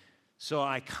me, so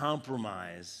I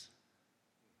compromise.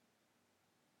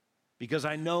 Because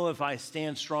I know if I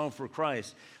stand strong for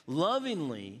Christ,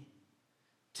 lovingly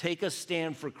take a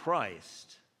stand for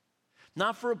Christ,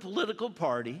 not for a political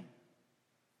party,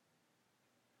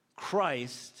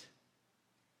 Christ,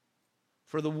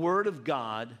 for the Word of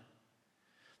God,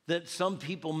 that some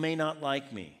people may not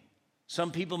like me.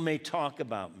 Some people may talk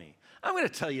about me. I'm going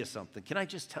to tell you something. Can I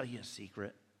just tell you a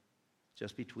secret?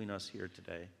 Just between us here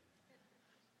today.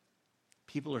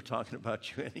 People are talking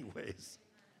about you anyways.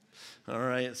 All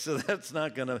right, so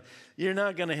you're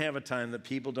not going to have a time that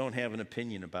people don't have an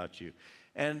opinion about you.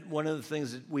 And one of the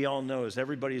things that we all know is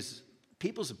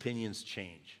people's opinions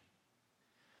change,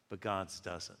 but God's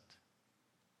doesn't.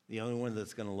 The only one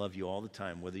that's going to love you all the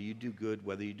time, whether you do good,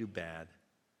 whether you do bad,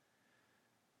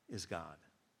 is God.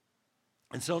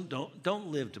 And so don't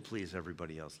live to please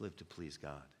everybody else. Live to please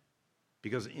God.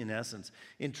 Because in essence,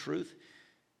 in truth,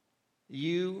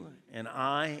 you and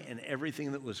I and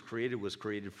everything that was created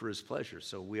for his pleasure.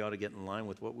 So we ought to get in line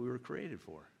with what we were created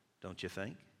for, don't you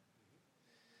think?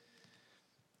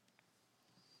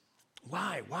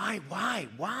 Why?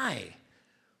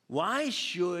 Why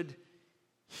should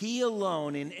he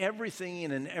alone in everything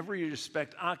and in every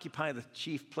respect occupy the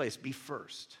chief place, be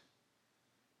first?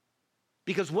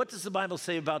 Because what does the Bible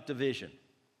say about division?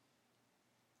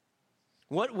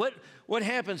 What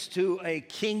happens to a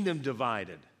kingdom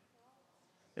divided?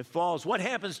 It falls. What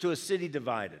happens to a city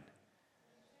divided?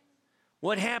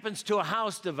 What happens to a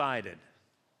house divided?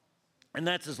 And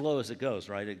that's as low as it goes,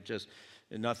 right? It just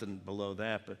nothing below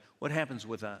that. But what happens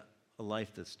with a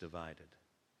life that's divided?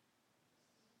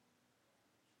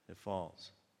 It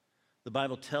falls. The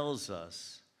Bible tells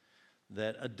us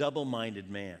that a double-minded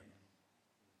man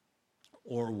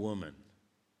or woman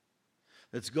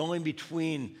that's going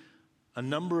between a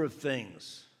number of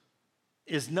things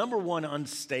is, number one,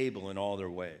 unstable in all their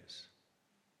ways.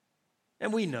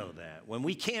 And we know that. When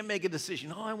we can't make a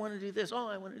decision, I want to do this,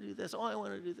 I want to do this, I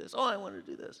want to do this, I want to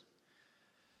do this.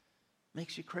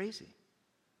 Makes you crazy.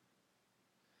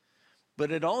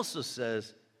 But it also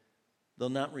says they'll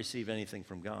not receive anything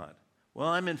from God. Well,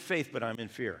 I'm in faith, but I'm in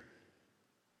fear.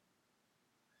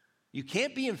 You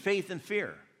can't be in faith and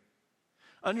fear.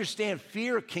 Understand,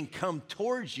 fear can come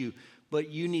towards you, but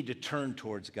you need to turn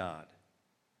towards God.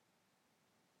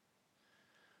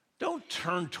 Don't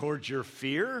turn towards your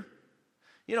fear.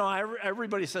 You know,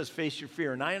 everybody says face your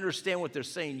fear, and I understand what they're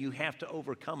saying. You have to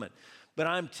overcome it. But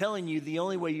I'm telling you, the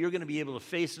only way you're going to be able to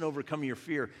face and overcome your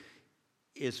fear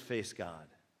is face God.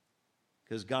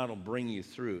 Because God will bring you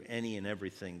through any and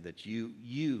everything that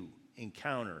you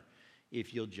encounter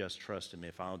if you'll just trust him,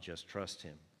 if I'll just trust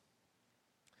him.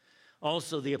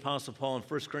 Also, the Apostle Paul in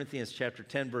 1 Corinthians chapter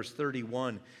 10, verse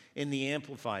 31, in the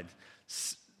Amplified,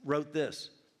 wrote this.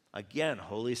 Again,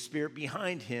 Holy Spirit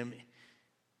behind him,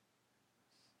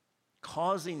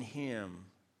 causing him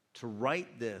to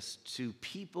write this to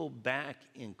people back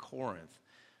in Corinth,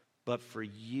 but for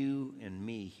you and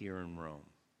me here in Rome.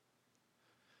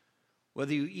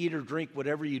 Whether you eat or drink,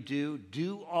 whatever you do,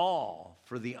 do all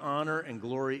for the honor and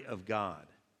glory of God.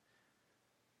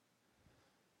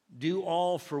 Do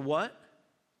all for what?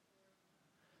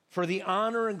 For the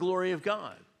honor and glory of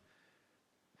God.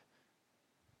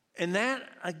 And that,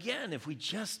 again, if we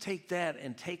just take that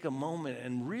and take a moment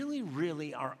and really,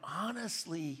 really are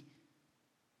honestly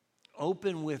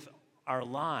open with our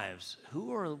lives,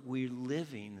 who are we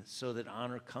living so that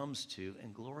honor comes to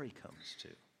and glory comes to?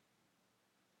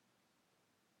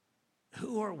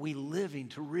 Who are we living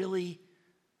to really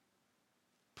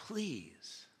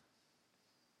please?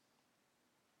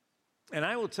 And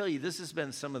I will tell you, this has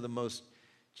been some of the most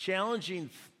challenging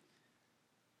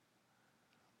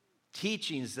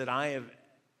teachings that I have.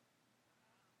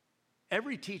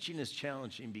 Every teaching is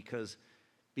challenging because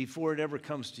before it ever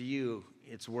comes to you,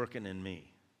 it's working in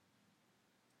me.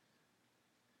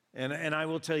 And I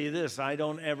will tell you this, I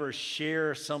don't ever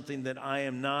share something that I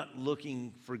am not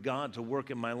looking for God to work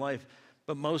in my life.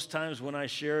 But most times when I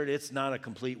share it, it's not a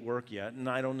complete work yet, and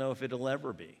I don't know if it'll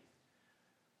ever be.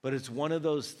 But it's one of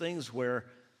those things where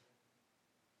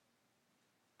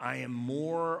I am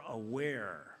more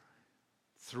aware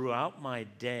throughout my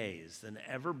days than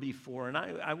ever before. And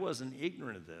I wasn't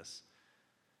ignorant of this.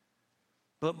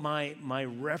 But my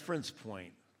reference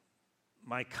point,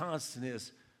 my constant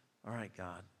is, all right,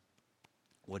 God,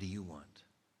 what do you want?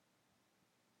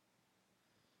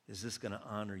 Is this going to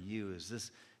honor you? Is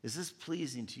this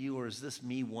pleasing to you, or is this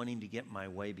me wanting to get my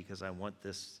way because I want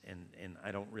this and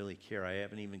I don't really care? I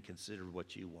haven't even considered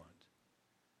what you want.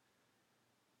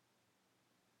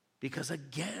 Because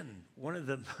again, one of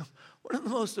the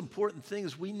most important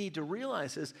things we need to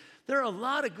realize is there are a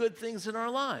lot of good things in our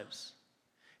lives.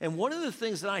 And one of the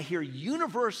things that I hear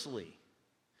universally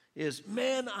is,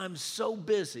 man, I'm so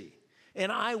busy.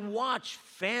 And I watch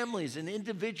families and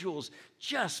individuals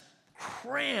just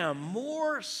cram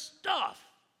more stuff,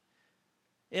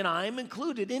 and I'm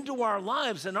included, into our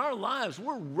lives. And our lives,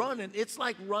 we're running. It's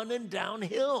like running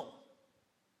downhill.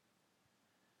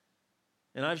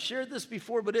 And I've shared this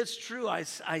before, but it's true. I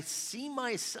see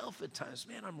myself at times,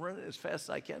 man, I'm running as fast as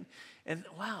I can. And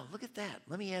wow, look at that.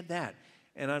 Let me add that.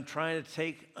 And I'm trying to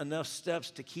take enough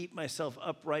steps to keep myself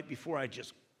upright before I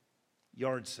just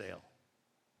yard sale.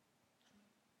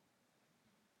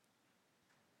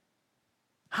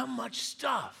 How much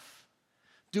stuff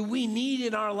do we need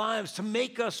in our lives to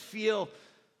make us feel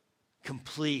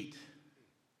complete?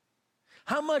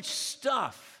 How much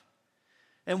stuff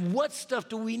and what stuff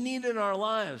do we need in our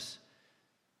lives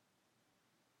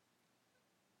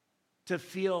to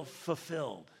feel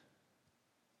fulfilled?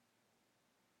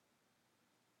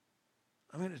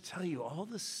 I'm going to tell you, all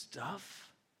this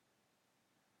stuff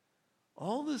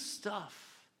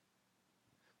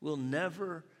will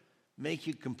never make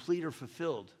you complete or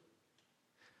fulfilled.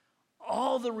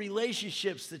 All the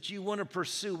relationships that you want to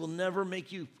pursue will never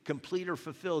make you complete or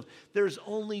fulfilled. There's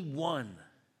only one,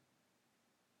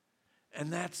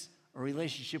 and that's a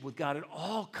relationship with God. It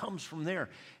all comes from there.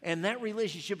 And that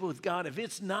relationship with God, if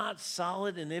it's not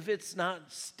solid and if it's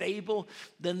not stable,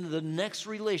 then the next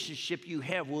relationship you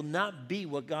have will not be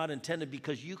what God intended,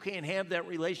 because you can't have that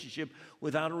relationship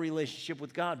without a relationship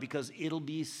with God, because it'll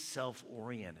be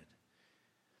self-oriented.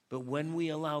 But when we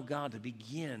allow God to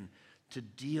begin to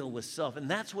deal with self,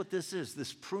 and that's what this is.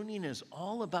 This pruning is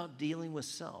all about dealing with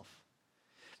self.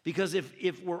 Because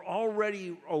if we're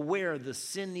already aware the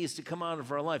sin needs to come out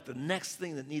of our life, the next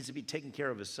thing that needs to be taken care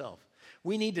of is self.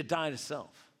 We need to die to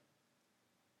self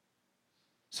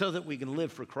so that we can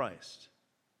live for Christ.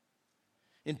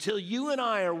 Until you and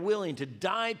I are willing to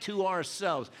die to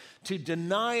ourselves, to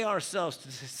deny ourselves,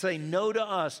 to say no to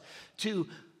us, to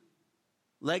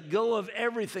let go of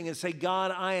everything and say,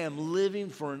 God, I am living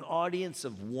for an audience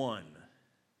of one.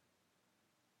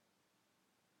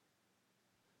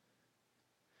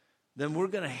 Then we're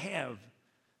going to have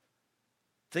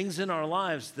things in our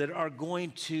lives that are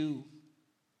going to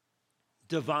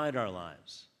divide our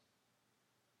lives.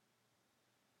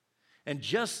 And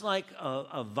just like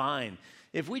a vine,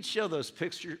 if we'd show those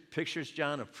pictures,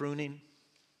 John, of pruning,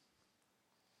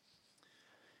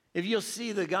 if you'll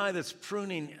see the guy that's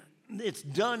pruning, it's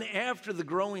done after the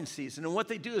growing season. And what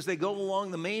they do is they go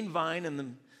along the main vine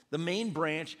and the main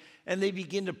branch, and they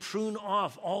begin to prune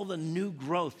off all the new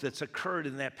growth that's occurred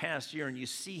in that past year. And you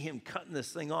see him cutting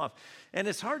this thing off. And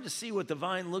it's hard to see what the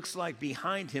vine looks like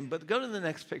behind him, but go to the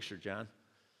next picture, John.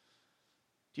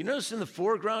 Do you notice in the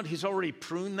foreground he's already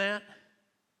pruned that?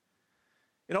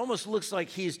 It almost looks like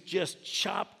he's just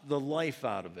chopped the life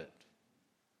out of it.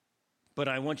 But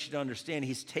I want you to understand,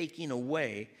 he's taking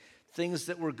away things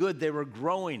that were good. They were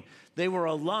growing. They were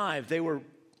alive. They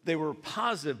were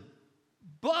positive.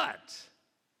 But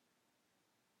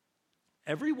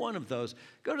every one of those,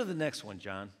 go to the next one,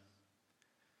 John.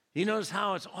 You notice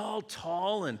how it's all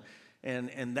tall and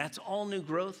that's all new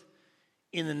growth?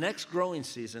 In the next growing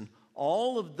season,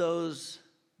 all of those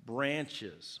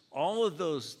branches, all of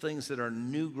those things that are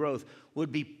new growth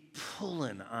would be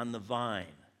pulling on the vine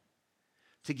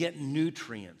to get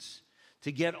nutrients,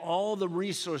 to get all the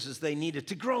resources they needed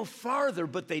to grow farther,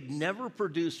 but they'd never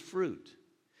produce fruit.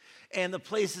 And the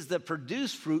places that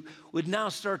produce fruit would now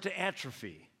start to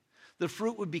atrophy. The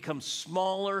fruit would become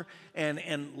smaller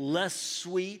and less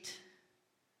sweet,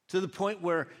 to the point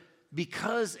where,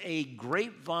 because a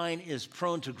grapevine is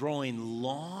prone to growing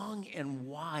long and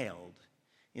wild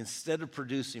instead of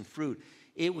producing fruit,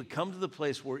 it would come to the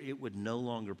place where it would no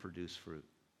longer produce fruit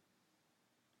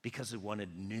because it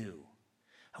wanted new.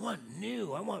 I want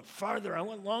new, I want farther, I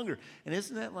want longer. And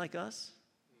isn't that like us?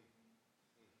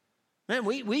 Man,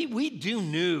 we do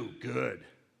new good,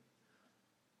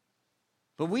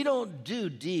 but we don't do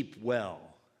deep well.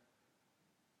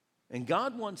 And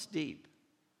God wants deep.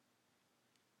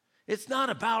 It's not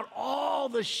about all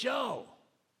the show.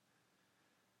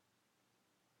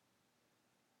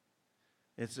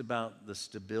 It's about the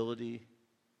stability,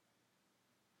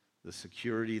 the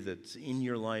security that's in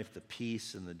your life, the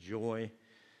peace and the joy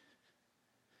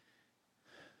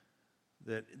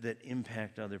that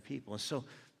impact other people. And so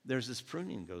there's this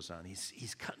pruning that goes on.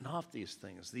 He's cutting off these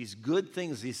things, these good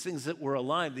things, these things that were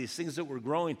alive, these things that were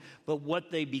growing, but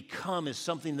what they become is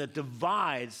something that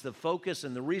divides the focus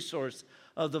and the resource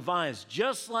of the vines.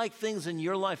 Just like things in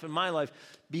your life and my life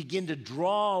begin to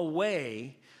draw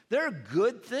away, they're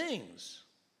good things.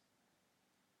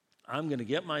 I'm going to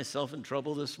get myself in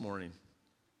trouble this morning.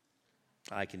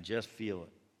 I can just feel it.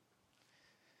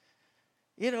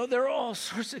 You know, there are all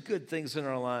sorts of good things in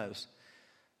our lives.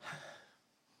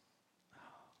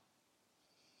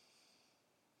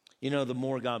 You know, the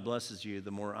more God blesses you,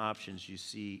 the more options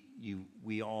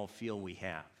we all feel we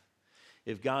have.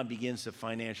 If God begins to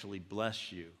financially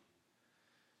bless you,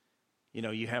 you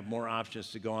know, you have more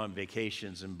options to go on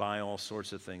vacations and buy all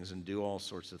sorts of things and do all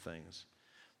sorts of things.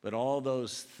 But all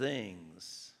those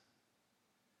things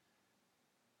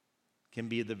can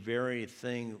be the very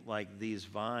thing like these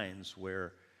vines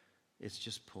where it's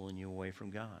just pulling you away from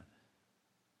God.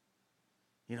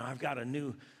 You know, I got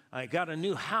a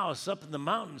new house up in the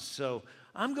mountains, so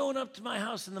I'm going up to my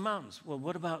house in the mountains. Well,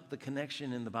 what about the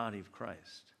connection in the body of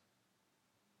Christ?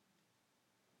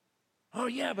 Oh,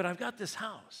 yeah, but I've got this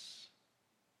house.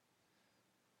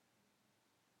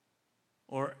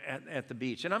 Or at the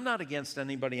beach. And I'm not against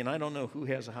anybody, and I don't know who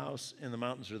has a house in the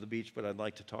mountains or the beach, but I'd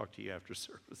like to talk to you after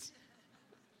service.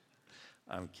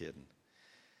 I'm kidding.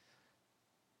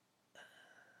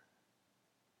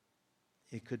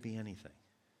 It could be anything.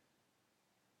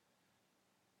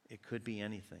 It could be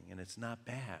anything, and it's not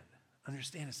bad.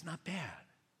 Understand, it's not bad.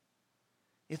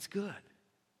 It's good.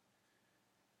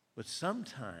 But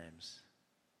sometimes,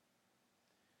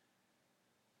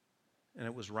 and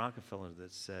it was Rockefeller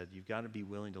that said, you've got to be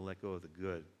willing to let go of the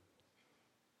good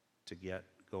to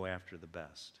go after the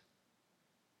best.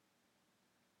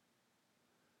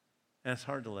 And it's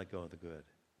hard to let go of the good.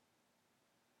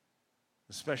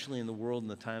 Especially in the world and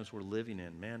the times we're living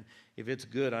in. Man, if it's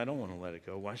good, I don't want to let it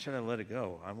go. Why should I let it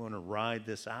go? I want to ride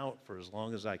this out for as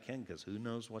long as I can because who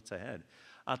knows what's ahead.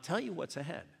 I'll tell you what's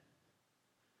ahead.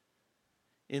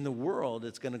 In the world,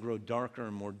 it's going to grow darker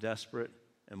and more desperate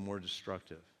and more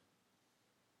destructive.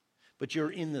 But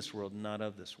you're in this world, not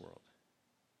of this world.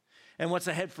 And what's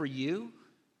ahead for you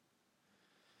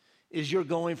is you're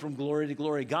going from glory to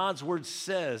glory. God's word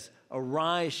says,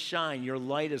 arise, shine, your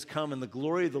light has come, and the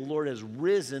glory of the Lord has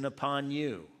risen upon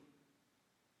you.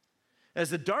 As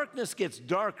the darkness gets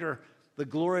darker, the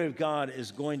glory of God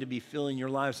is going to be filling your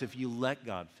lives if you let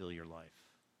God fill your life.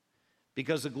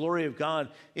 Because the glory of God,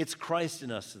 it's Christ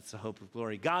in us that's the hope of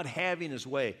glory. God having his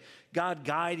way, God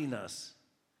guiding us,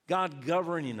 God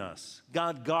governing us,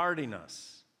 God guarding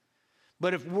us.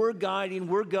 But if we're guiding,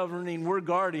 we're governing, we're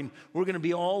guarding, we're going to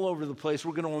be all over the place.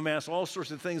 We're going to amass all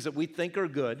sorts of things that we think are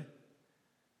good.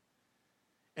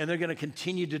 And they're going to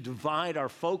continue to divide our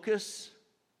focus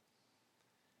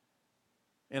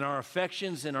and our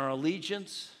affections and our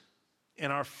allegiance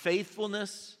and our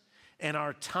faithfulness and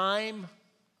our time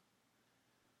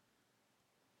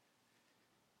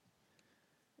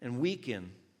and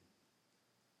weaken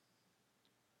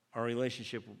our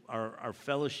relationship, our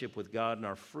fellowship with God and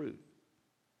our fruit.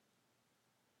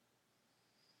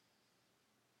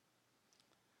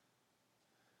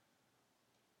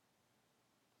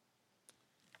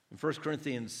 In 1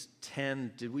 Corinthians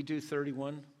 10, did we do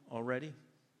 31 already?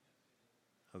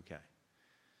 Okay.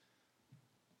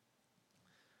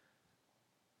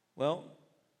 Well,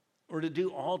 we're to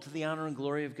do all to the honor and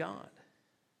glory of God.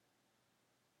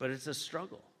 But it's a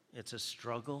struggle. It's a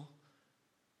struggle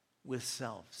with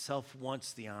self. Self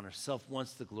wants the honor. Self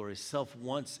wants the glory. Self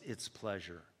wants its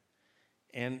pleasure.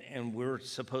 And we're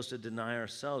supposed to deny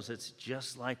ourselves. It's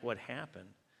just like what happened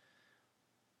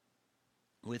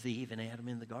with Eve and Adam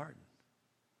in the garden.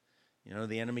 You know,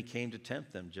 the enemy came to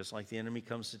tempt them, just like the enemy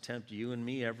comes to tempt you and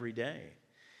me every day.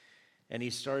 And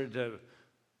he started to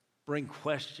bring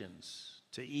questions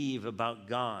to Eve about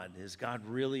God. Does God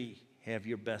really have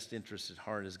your best interests at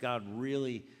heart? Is God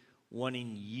really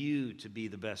wanting you to be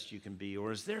the best you can be?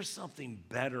 Or is there something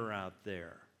better out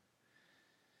there?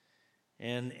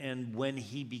 And when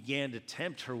he began to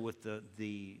tempt her with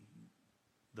the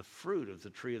fruit of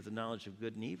the tree of the knowledge of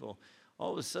good and evil,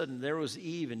 all of a sudden there was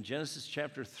Eve in Genesis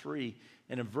chapter 3,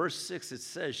 and in verse 6 it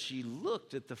says she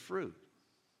looked at the fruit.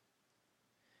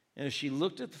 And as she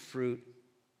looked at the fruit,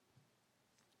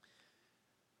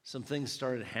 some things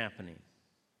started happening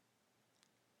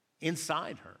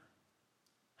inside her,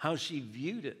 how she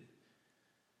viewed it.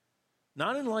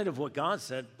 Not in light of what God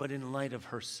said, but in light of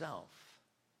herself.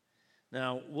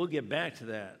 Now, we'll get back to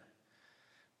that.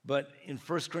 But in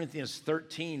 1 Corinthians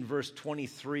 13, verse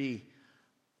 23,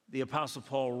 the Apostle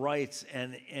Paul writes,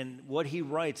 and what he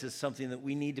writes is something that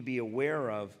we need to be aware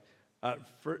of.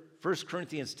 1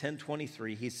 Corinthians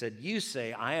 10:23, he said, "You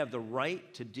say, I have the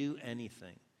right to do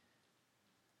anything."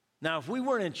 Now, if we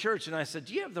weren't in church and I said,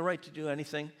 "Do you have the right to do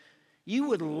anything?" you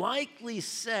would likely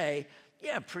say,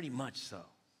 "Yeah, pretty much so."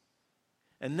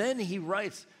 And then he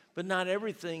writes, "But not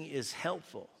everything is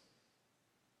helpful."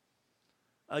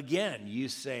 Again, you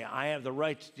say, "I have the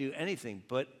right to do anything,"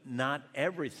 but not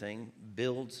everything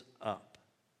builds up.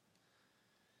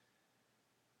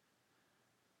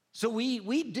 So we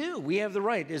have the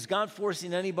right. Is God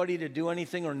forcing anybody to do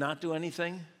anything or not do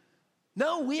anything?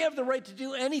 No, we have the right to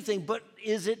do anything, but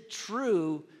is it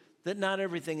true that not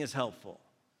everything is helpful?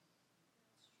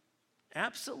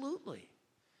 Absolutely.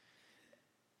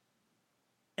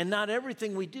 And not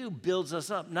everything we do builds us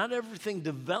up. Not everything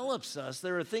develops us.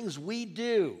 There are things we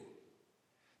do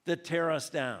that tear us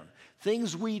down.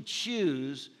 Things we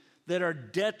choose that are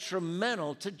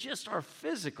detrimental to just our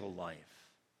physical life.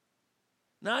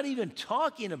 Not even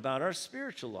talking about our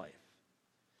spiritual life.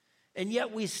 And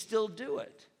yet we still do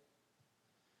it.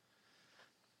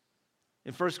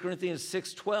 In 1 Corinthians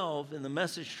 6:12, in the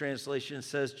Message translation, it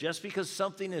says, just because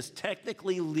something is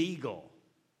technically legal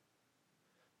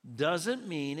doesn't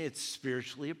mean it's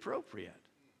spiritually appropriate.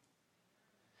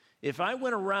 If I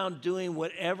went around doing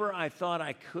whatever I thought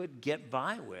I could get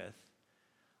by with,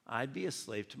 I'd be a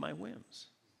slave to my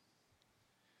whims.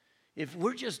 If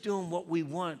we're just doing what we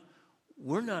want,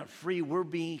 we're not free. We're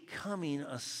becoming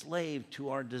a slave to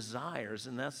our desires,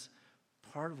 and that's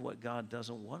part of what God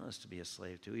doesn't want us to be a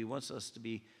slave to. He wants us to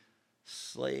be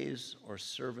slaves or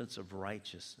servants of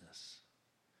righteousness,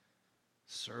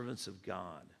 servants of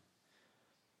God.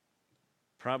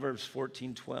 Proverbs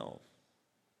 14:12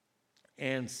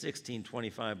 and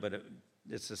 16:25, but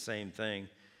it's the same thing.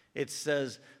 It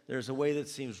says there's a way that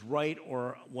seems right,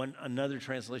 or another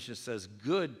translation says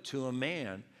good to a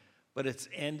man, but its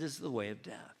end is the way of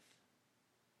death.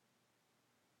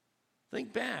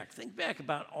 Think back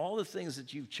about all the things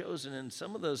that you've chosen, and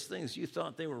some of those things you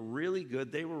thought they were really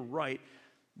good, they were right,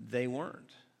 they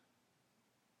weren't.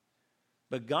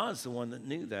 But God's the one that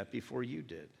knew that before you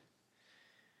did.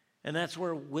 And that's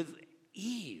where with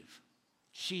Eve,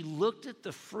 she looked at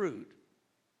the fruit,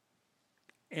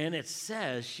 and it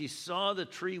says she saw the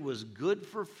tree was good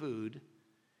for food. It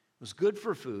was good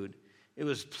for food. It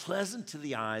was pleasant to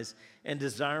the eyes and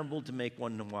desirable to make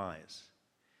one wise.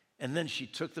 And then she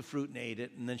took the fruit and ate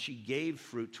it, and then she gave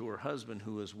fruit to her husband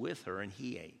who was with her, and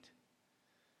he ate.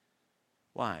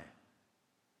 Why?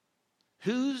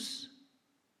 Whose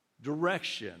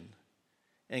direction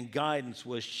and guidance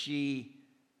was she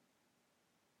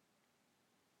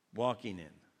walking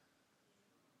in?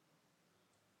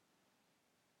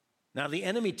 Now, the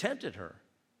enemy tempted her,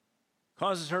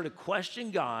 causes her to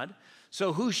question God.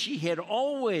 So who she had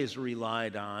always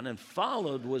relied on and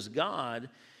followed was God,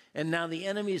 and now the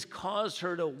enemy's caused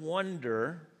her to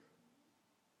wonder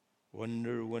who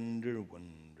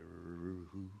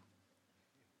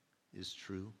is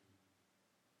true.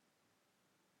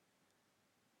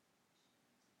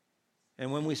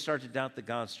 And when we start to doubt that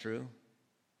God's true,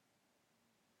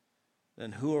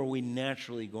 then who are we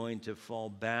naturally going to fall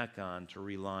back on, to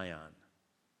rely on?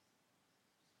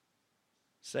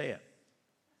 Say it.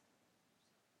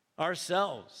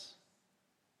 Ourselves.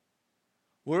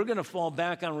 We're going to fall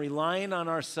back on relying on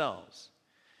ourselves.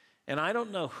 And I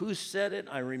don't know who said it.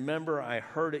 I remember I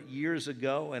heard it years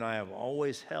ago, and I have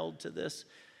always held to this.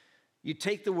 You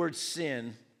take the word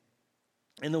sin,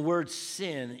 and the word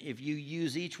sin, if you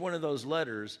use each one of those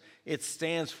letters, it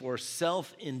stands for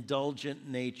self-indulgent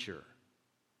nature.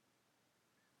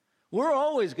 We're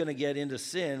always going to get into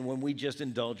sin when we just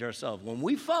indulge ourselves. When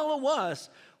we follow us,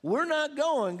 we're not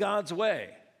going God's way.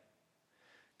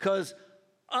 Because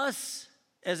us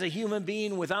as a human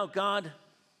being without God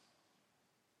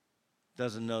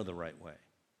doesn't know the right way.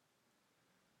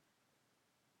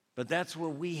 But that's where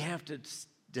we have to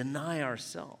deny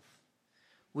ourselves.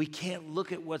 We can't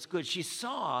look at what's good. She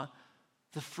saw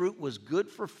the fruit was good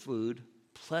for food,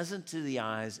 pleasant to the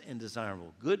eyes, and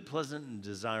desirable. Good, pleasant, and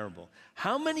desirable.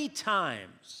 How many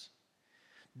times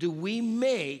do we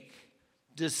make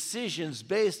decisions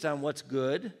based on what's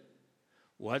good,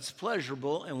 what's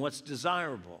pleasurable, and what's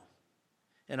desirable?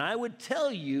 And I would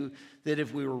tell you that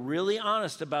if we were really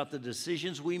honest about the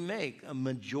decisions we make, a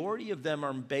majority of them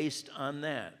are based on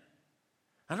that.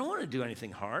 I don't want to do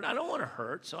anything hard. I don't want to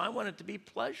hurt, so I want it to be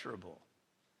pleasurable.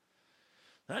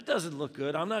 That doesn't look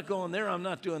good. I'm not going there. I'm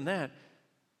not doing that.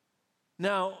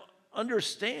 Now,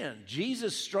 understand,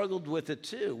 Jesus struggled with it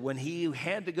too. When he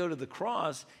had to go to the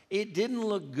cross, it didn't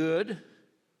look good,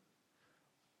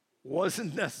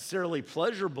 wasn't necessarily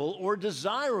pleasurable or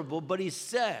desirable, but he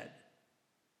said,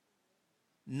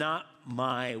 "Not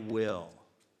my will,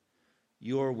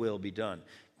 your will be done."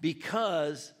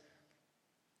 Because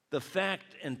the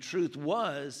fact and truth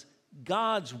was,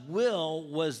 God's will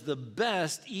was the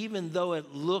best, even though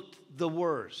it looked the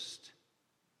worst.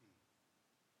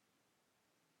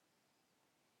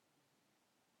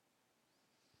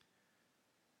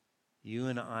 You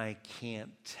and I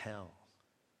can't tell.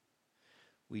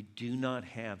 We do not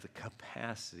have the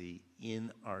capacity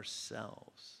in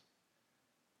ourselves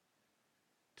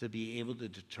to be able to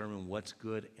determine what's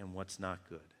good and what's not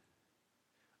good.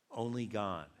 Only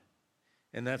God.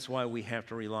 And that's why we have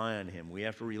to rely on him. We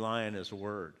have to rely on his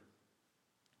word.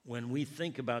 When we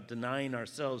think about denying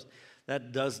ourselves,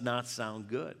 that does not sound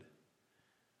good.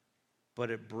 But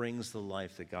it brings the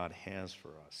life that God has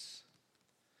for us.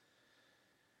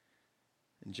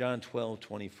 In John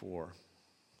 12:24,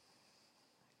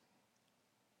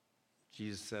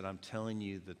 Jesus said, "I'm telling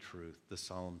you the truth, the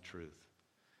solemn truth.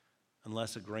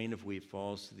 Unless a grain of wheat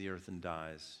falls to the earth and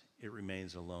dies, it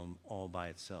remains alone all by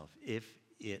itself. If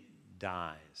it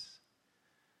dies,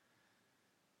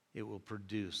 it will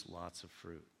produce lots of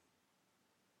fruit."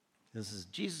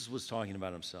 Jesus was talking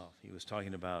about himself. He was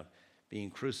talking about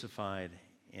being crucified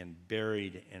and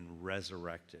buried and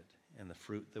resurrected, and the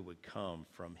fruit that would come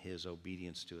from his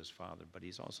obedience to his Father. But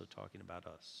he's also talking about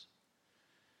us.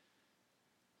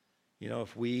 You know,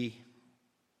 if we,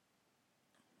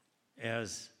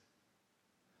 as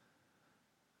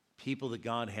people that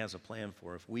God has a plan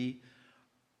for, if we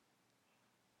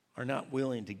are not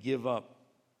willing to give up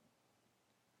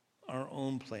our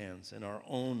own plans and our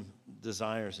own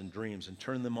desires and dreams and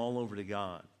turn them all over to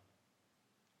God,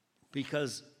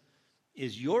 because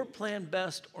is your plan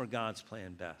best or God's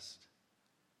plan best?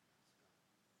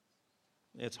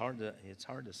 It's hard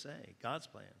to say. God's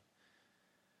plan.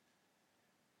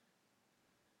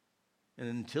 And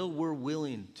until we're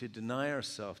willing to deny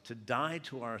ourselves, to die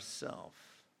to ourselves,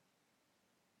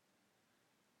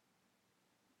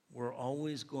 we're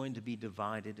always going to be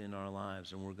divided in our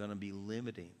lives, and we're going to be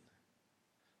limiting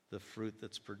the fruit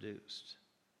that's produced.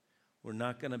 We're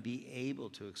not going to be able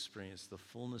to experience the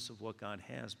fullness of what God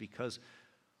has because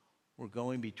we're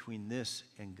going between this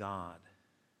and God.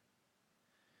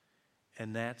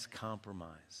 And that's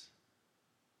compromise.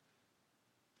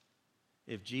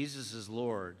 If Jesus is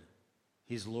Lord,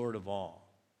 he's Lord of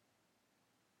all.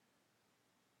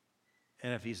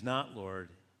 And if he's not Lord,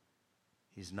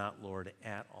 he's not Lord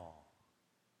at all.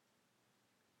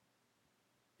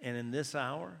 And in this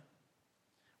hour,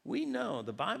 we know,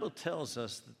 the Bible tells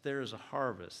us that there is a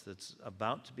harvest that's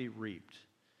about to be reaped.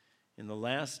 In the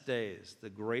last days,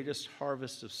 the greatest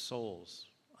harvest of souls,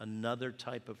 another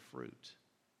type of fruit,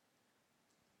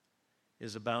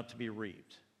 is about to be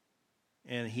reaped.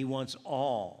 And he wants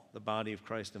all the body of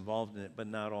Christ involved in it, but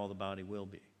not all the body will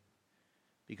be.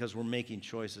 Because we're making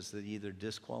choices that either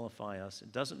disqualify us,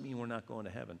 it doesn't mean we're not going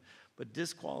to heaven, but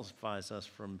disqualifies us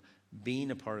from being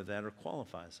a part of that or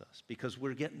qualifies us because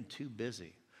we're getting too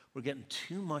busy. We're getting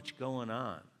too much going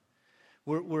on.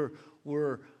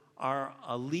 Our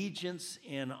allegiance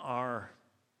and our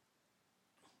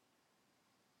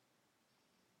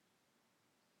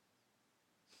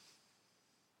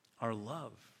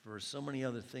love for so many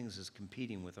other things is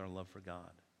competing with our love for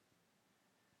God.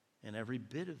 And every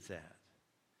bit of that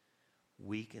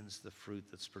weakens the fruit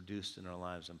that's produced in our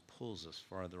lives and pulls us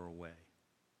farther away.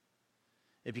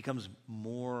 It becomes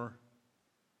more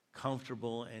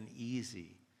comfortable and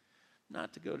easy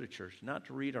not to go to church, not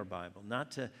to read our Bible,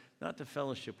 not to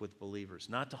fellowship with believers,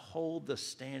 not to hold the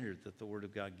standard that the Word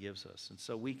of God gives us. And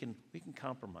so we can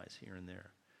compromise here and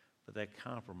there, but that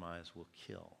compromise will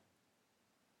kill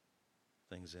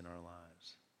things in our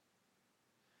lives.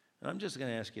 And I'm just going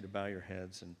to ask you to bow your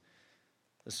heads. And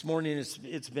this morning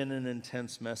it's been an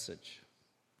intense message,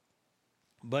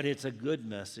 but it's a good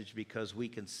message because we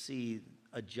can see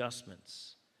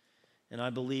adjustments. And I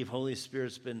believe Holy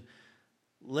Spirit's been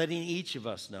letting each of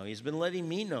us know. He's been letting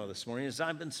me know this morning as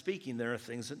I've been speaking, there are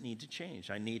things that need to change.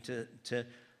 I need to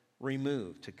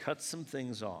remove, to cut some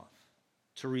things off,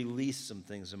 to release some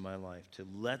things in my life, to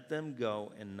let them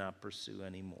go and not pursue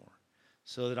anymore,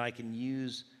 so that I can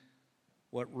use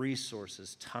what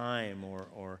resources, time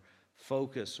or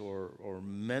focus or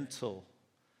mental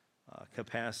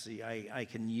capacity, I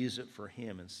can use it for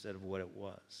him instead of what it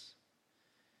was.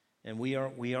 And we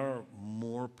are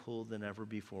more pulled than ever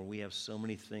before. We have so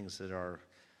many things that are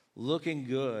looking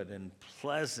good and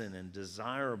pleasant and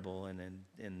desirable, and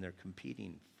they're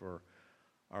competing for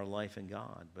our life in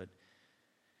God. But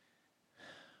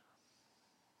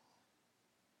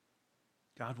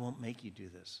God won't make you do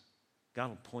this. God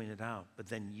will point it out, but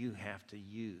then you have to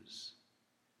use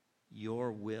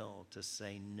your will to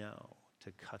say no,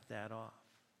 to cut that off.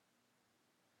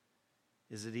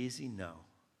 Is it easy? No.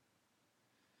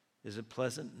 Is it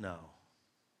pleasant? No.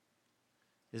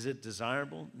 Is it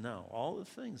desirable? No. All the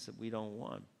things that we don't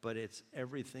want, but it's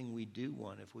everything we do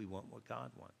want if we want what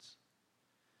God wants.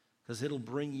 Because it'll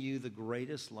bring you the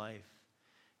greatest life.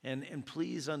 And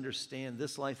please understand,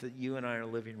 this life that you and I are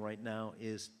living right now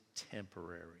is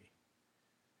temporary.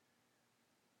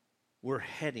 We're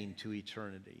heading to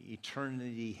eternity.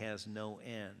 Eternity has no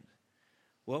end.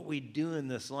 What we do in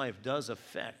this life does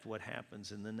affect what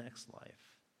happens in the next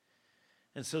life.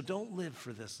 And so don't live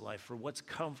for this life, for what's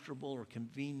comfortable or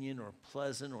convenient or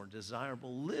pleasant or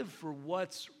desirable. Live for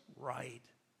what's right,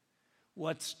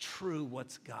 what's true,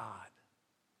 what's God.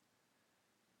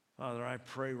 Father, I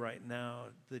pray right now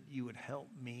that you would help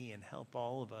me and help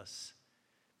all of us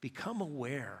become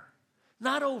aware.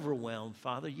 Not overwhelmed,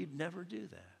 Father, you'd never do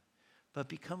that. But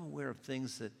become aware of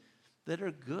things that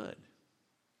are good,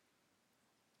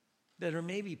 that are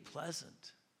maybe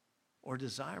pleasant or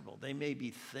desirable. They may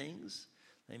be things,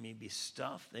 they may be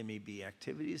stuff, they may be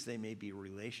activities, they may be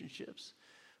relationships,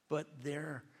 but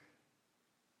they're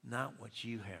not what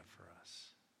you have for us.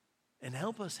 And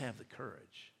help us have the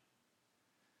courage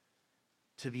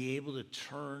to be able to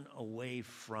turn away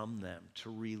from them, to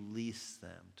release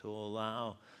them, to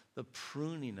allow the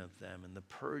pruning of them and the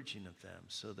purging of them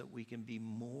so that we can be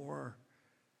more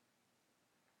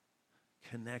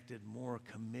connected, more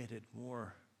committed,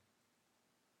 more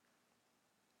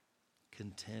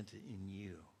content in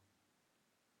you.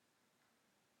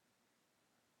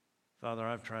 Father,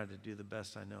 I've tried to do the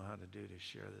best I know how to do to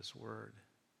share this word.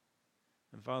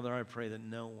 And Father, I pray that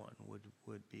no one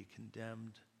would be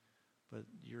condemned, but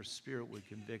your Spirit would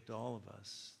convict all of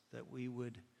us, that we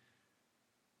would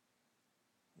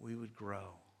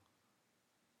grow.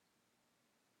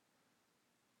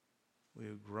 We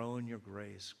would grow in your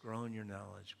grace, grow in your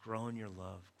knowledge, grow in your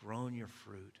love, grow in your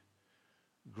fruit,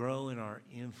 grow in our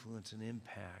influence and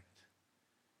impact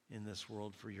in this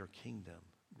world for your kingdom,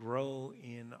 grow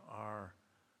in our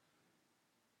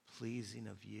pleasing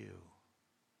of you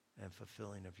and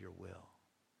fulfilling of your will.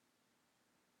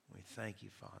 We thank you,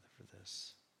 Father, for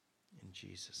this. In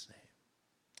Jesus'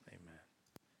 name, amen.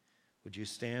 Would you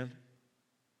stand?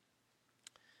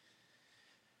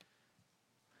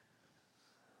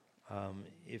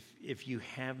 If you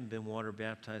haven't been water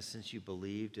baptized since you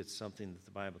believed, it's something that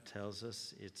the Bible tells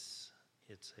us. It's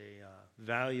a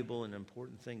valuable and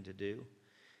important thing to do.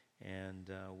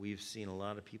 And we've seen a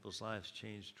lot of people's lives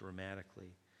change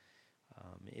dramatically.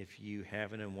 If you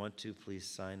haven't and want to, please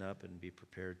sign up and be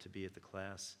prepared to be at the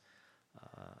class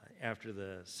after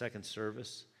the second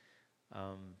service.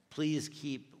 Please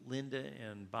keep Linda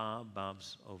and Bob.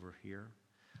 Bob's over here.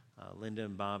 Linda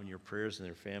and Bob in your prayers and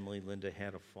their family. Linda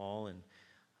had a fall and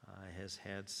has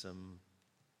had some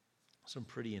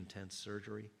pretty intense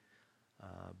surgery.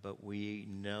 But we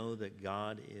know that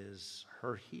God is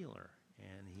her healer,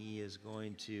 and he is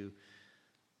going to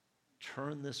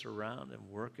turn this around and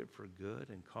work it for good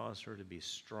and cause her to be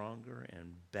stronger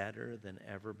and better than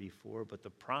ever before. But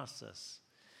the process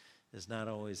is not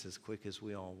always as quick as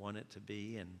we all want it to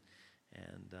be and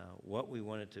what we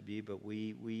want it to be, but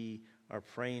we are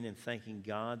praying and thanking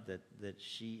God that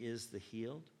she is the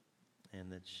healed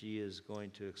and that she is going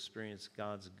to experience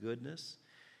God's goodness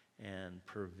and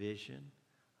provision,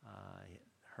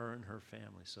 her and her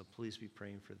family. So please be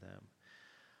praying for them.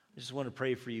 I just want to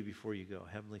pray for you before you go.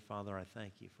 Heavenly Father, I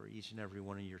thank you for each and every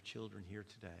one of your children here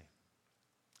today.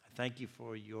 I thank you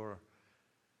for your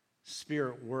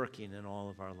Spirit working in all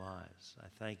of our lives. I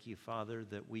thank you, Father,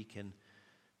 that we can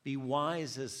be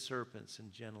wise as serpents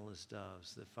and gentle as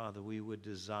doves, that, Father, we would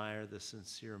desire the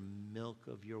sincere milk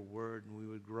of your word, and we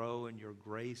would grow in your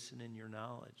grace and in your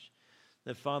knowledge.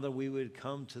 That, Father, we would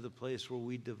come to the place where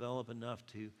we develop enough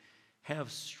to have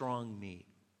strong meat,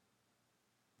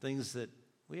 things that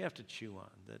we have to chew on,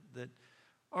 that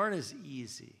aren't as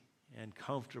easy and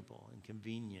comfortable and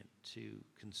convenient to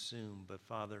consume. But,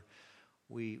 Father,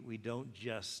 we don't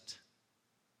just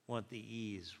want the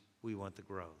ease, we want the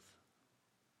growth.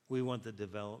 We want the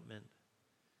development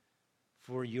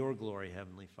for your glory,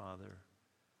 Heavenly Father,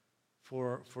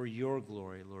 for your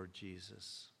glory, Lord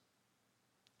Jesus.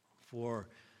 for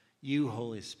you,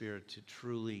 Holy Spirit, to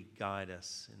truly guide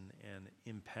us and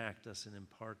impact us and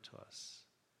impart to us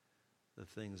the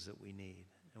things that we need.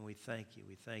 And we thank you.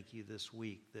 We thank you this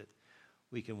week that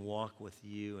we can walk with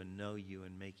you and know you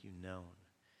and make you known.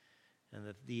 And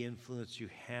that the influence you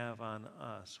have on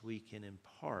us, we can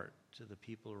impart to the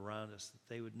people around us,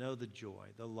 that they would know the joy,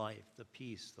 the life, the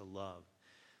peace, the love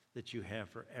that you have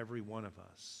for every one of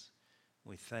us.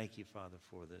 We thank you, Father,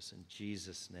 for this. In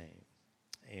Jesus' name,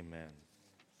 amen.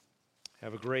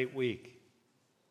 Have a great week.